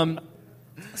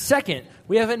 Second,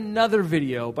 we have another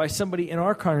video by somebody in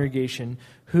our congregation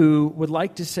who would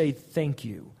like to say thank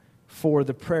you for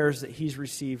the prayers that he's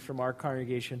received from our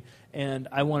congregation. And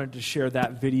I wanted to share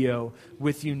that video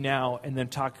with you now and then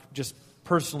talk just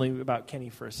personally about Kenny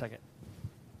for a second.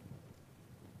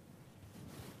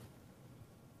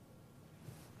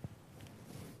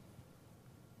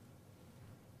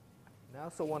 I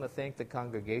also want to thank the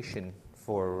congregation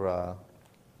for,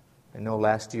 I know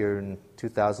last year in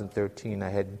 2013 I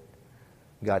had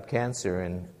got cancer,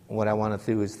 and what I want to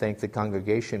do is thank the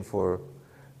congregation for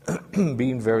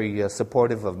being very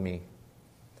supportive of me.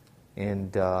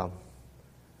 And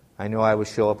I know I would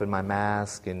show up in my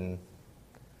mask and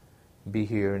be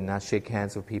here and not shake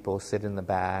hands with people, sit in the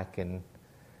back. And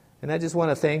I just want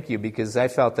to thank you, because I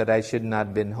felt that I should not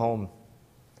have been home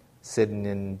sitting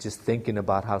and just thinking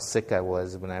about how sick I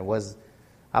was when I was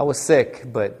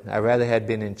sick, but I rather had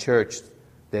been in church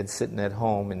than sitting at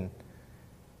home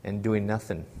and doing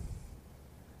nothing.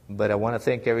 But I want to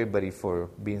thank everybody for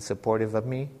being supportive of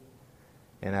me,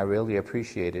 and I really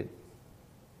appreciate it.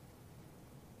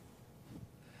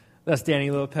 That's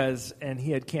Danny Lopez, and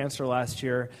he had cancer last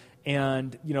year.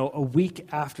 And, a week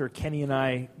after Kenny and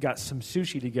I got some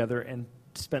sushi together and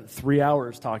spent 3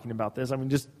 hours talking about this, I mean,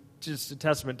 just a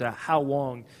testament to how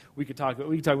long we could talk about.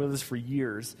 We could talk about this for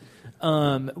years.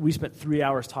 We spent 3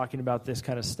 hours talking about this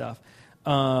kind of stuff.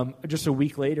 Just a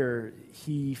week later,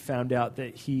 he found out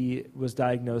that he was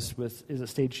diagnosed with, is it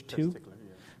stage 2?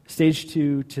 Stage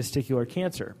 2 testicular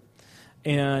cancer.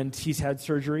 And he's had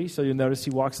surgery, so you'll notice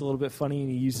he walks a little bit funny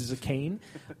and he uses a cane.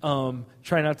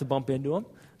 Try not to bump into him,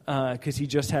 because he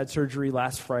just had surgery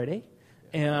last Friday.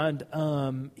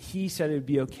 And he said it would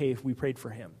be okay if we prayed for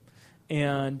him.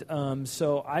 And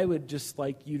so I would just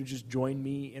like you to just join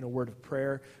me in a word of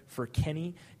prayer for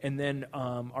Kenny. And then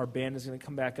our band is going to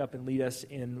come back up and lead us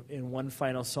in one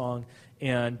final song.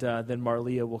 And then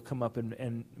Marlia will come up,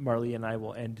 and Marlia and I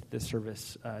will end the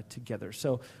service together.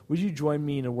 So would you join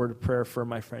me in a word of prayer for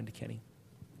my friend Kenny?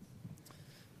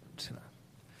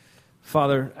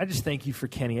 Father, I just thank you for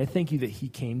Kenny. I thank you that he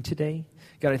came today.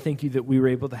 God, I thank you that we were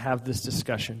able to have this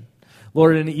discussion.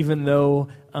 Lord, and even though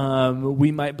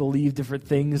we might believe different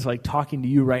things, like talking to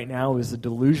you right now is a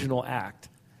delusional act,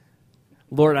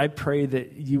 Lord, I pray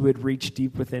that you would reach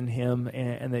deep within him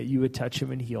and that you would touch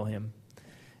him and heal him.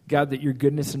 God, that your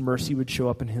goodness and mercy would show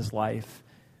up in his life.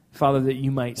 Father, that he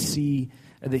might see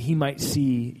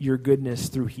your goodness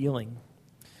through healing.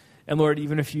 And Lord,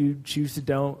 even if you choose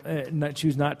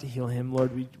not to heal him,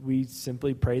 Lord, we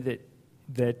simply pray that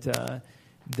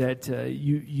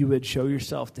you would show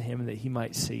yourself to him and that he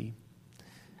might see.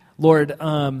 Lord,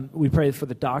 we pray for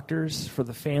the doctors, for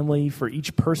the family, for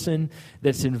each person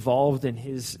that's involved in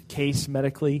his case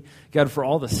medically. God, for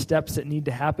all the steps that need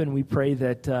to happen, we pray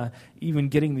that even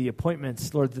getting the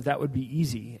appointments, Lord, that would be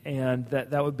easy, and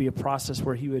that would be a process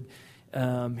where he would,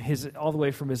 all the way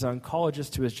from his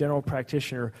oncologist to his general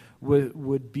practitioner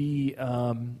would be,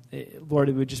 Lord,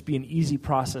 it would just be an easy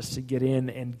process to get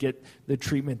in and get the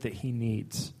treatment that he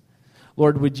needs.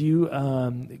 Lord, would you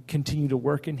continue to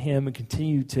work in him and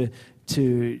continue to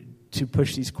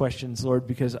push these questions, Lord,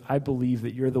 because I believe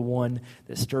that you're the one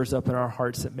that stirs up in our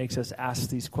hearts that makes us ask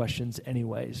these questions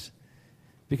anyways.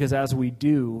 Because as we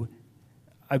do,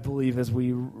 I believe, as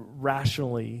we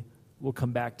rationally will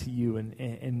come back to you and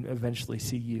eventually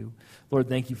see you. Lord,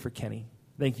 thank you for Kenny.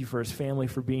 Thank you for his family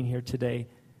for being here today.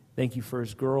 Thank you for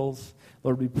his girls.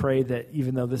 Lord, we pray that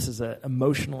even though this is an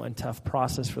emotional and tough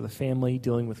process for the family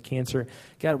dealing with cancer,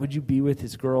 God, would you be with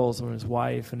his girls and his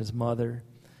wife and his mother?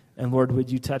 And Lord, would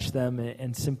you touch them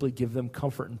and simply give them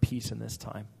comfort and peace in this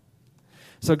time?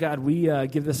 So God, we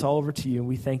give this all over to you, and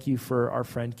we thank you for our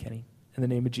friend Kenny. In the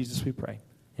name of Jesus we pray.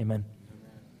 Amen.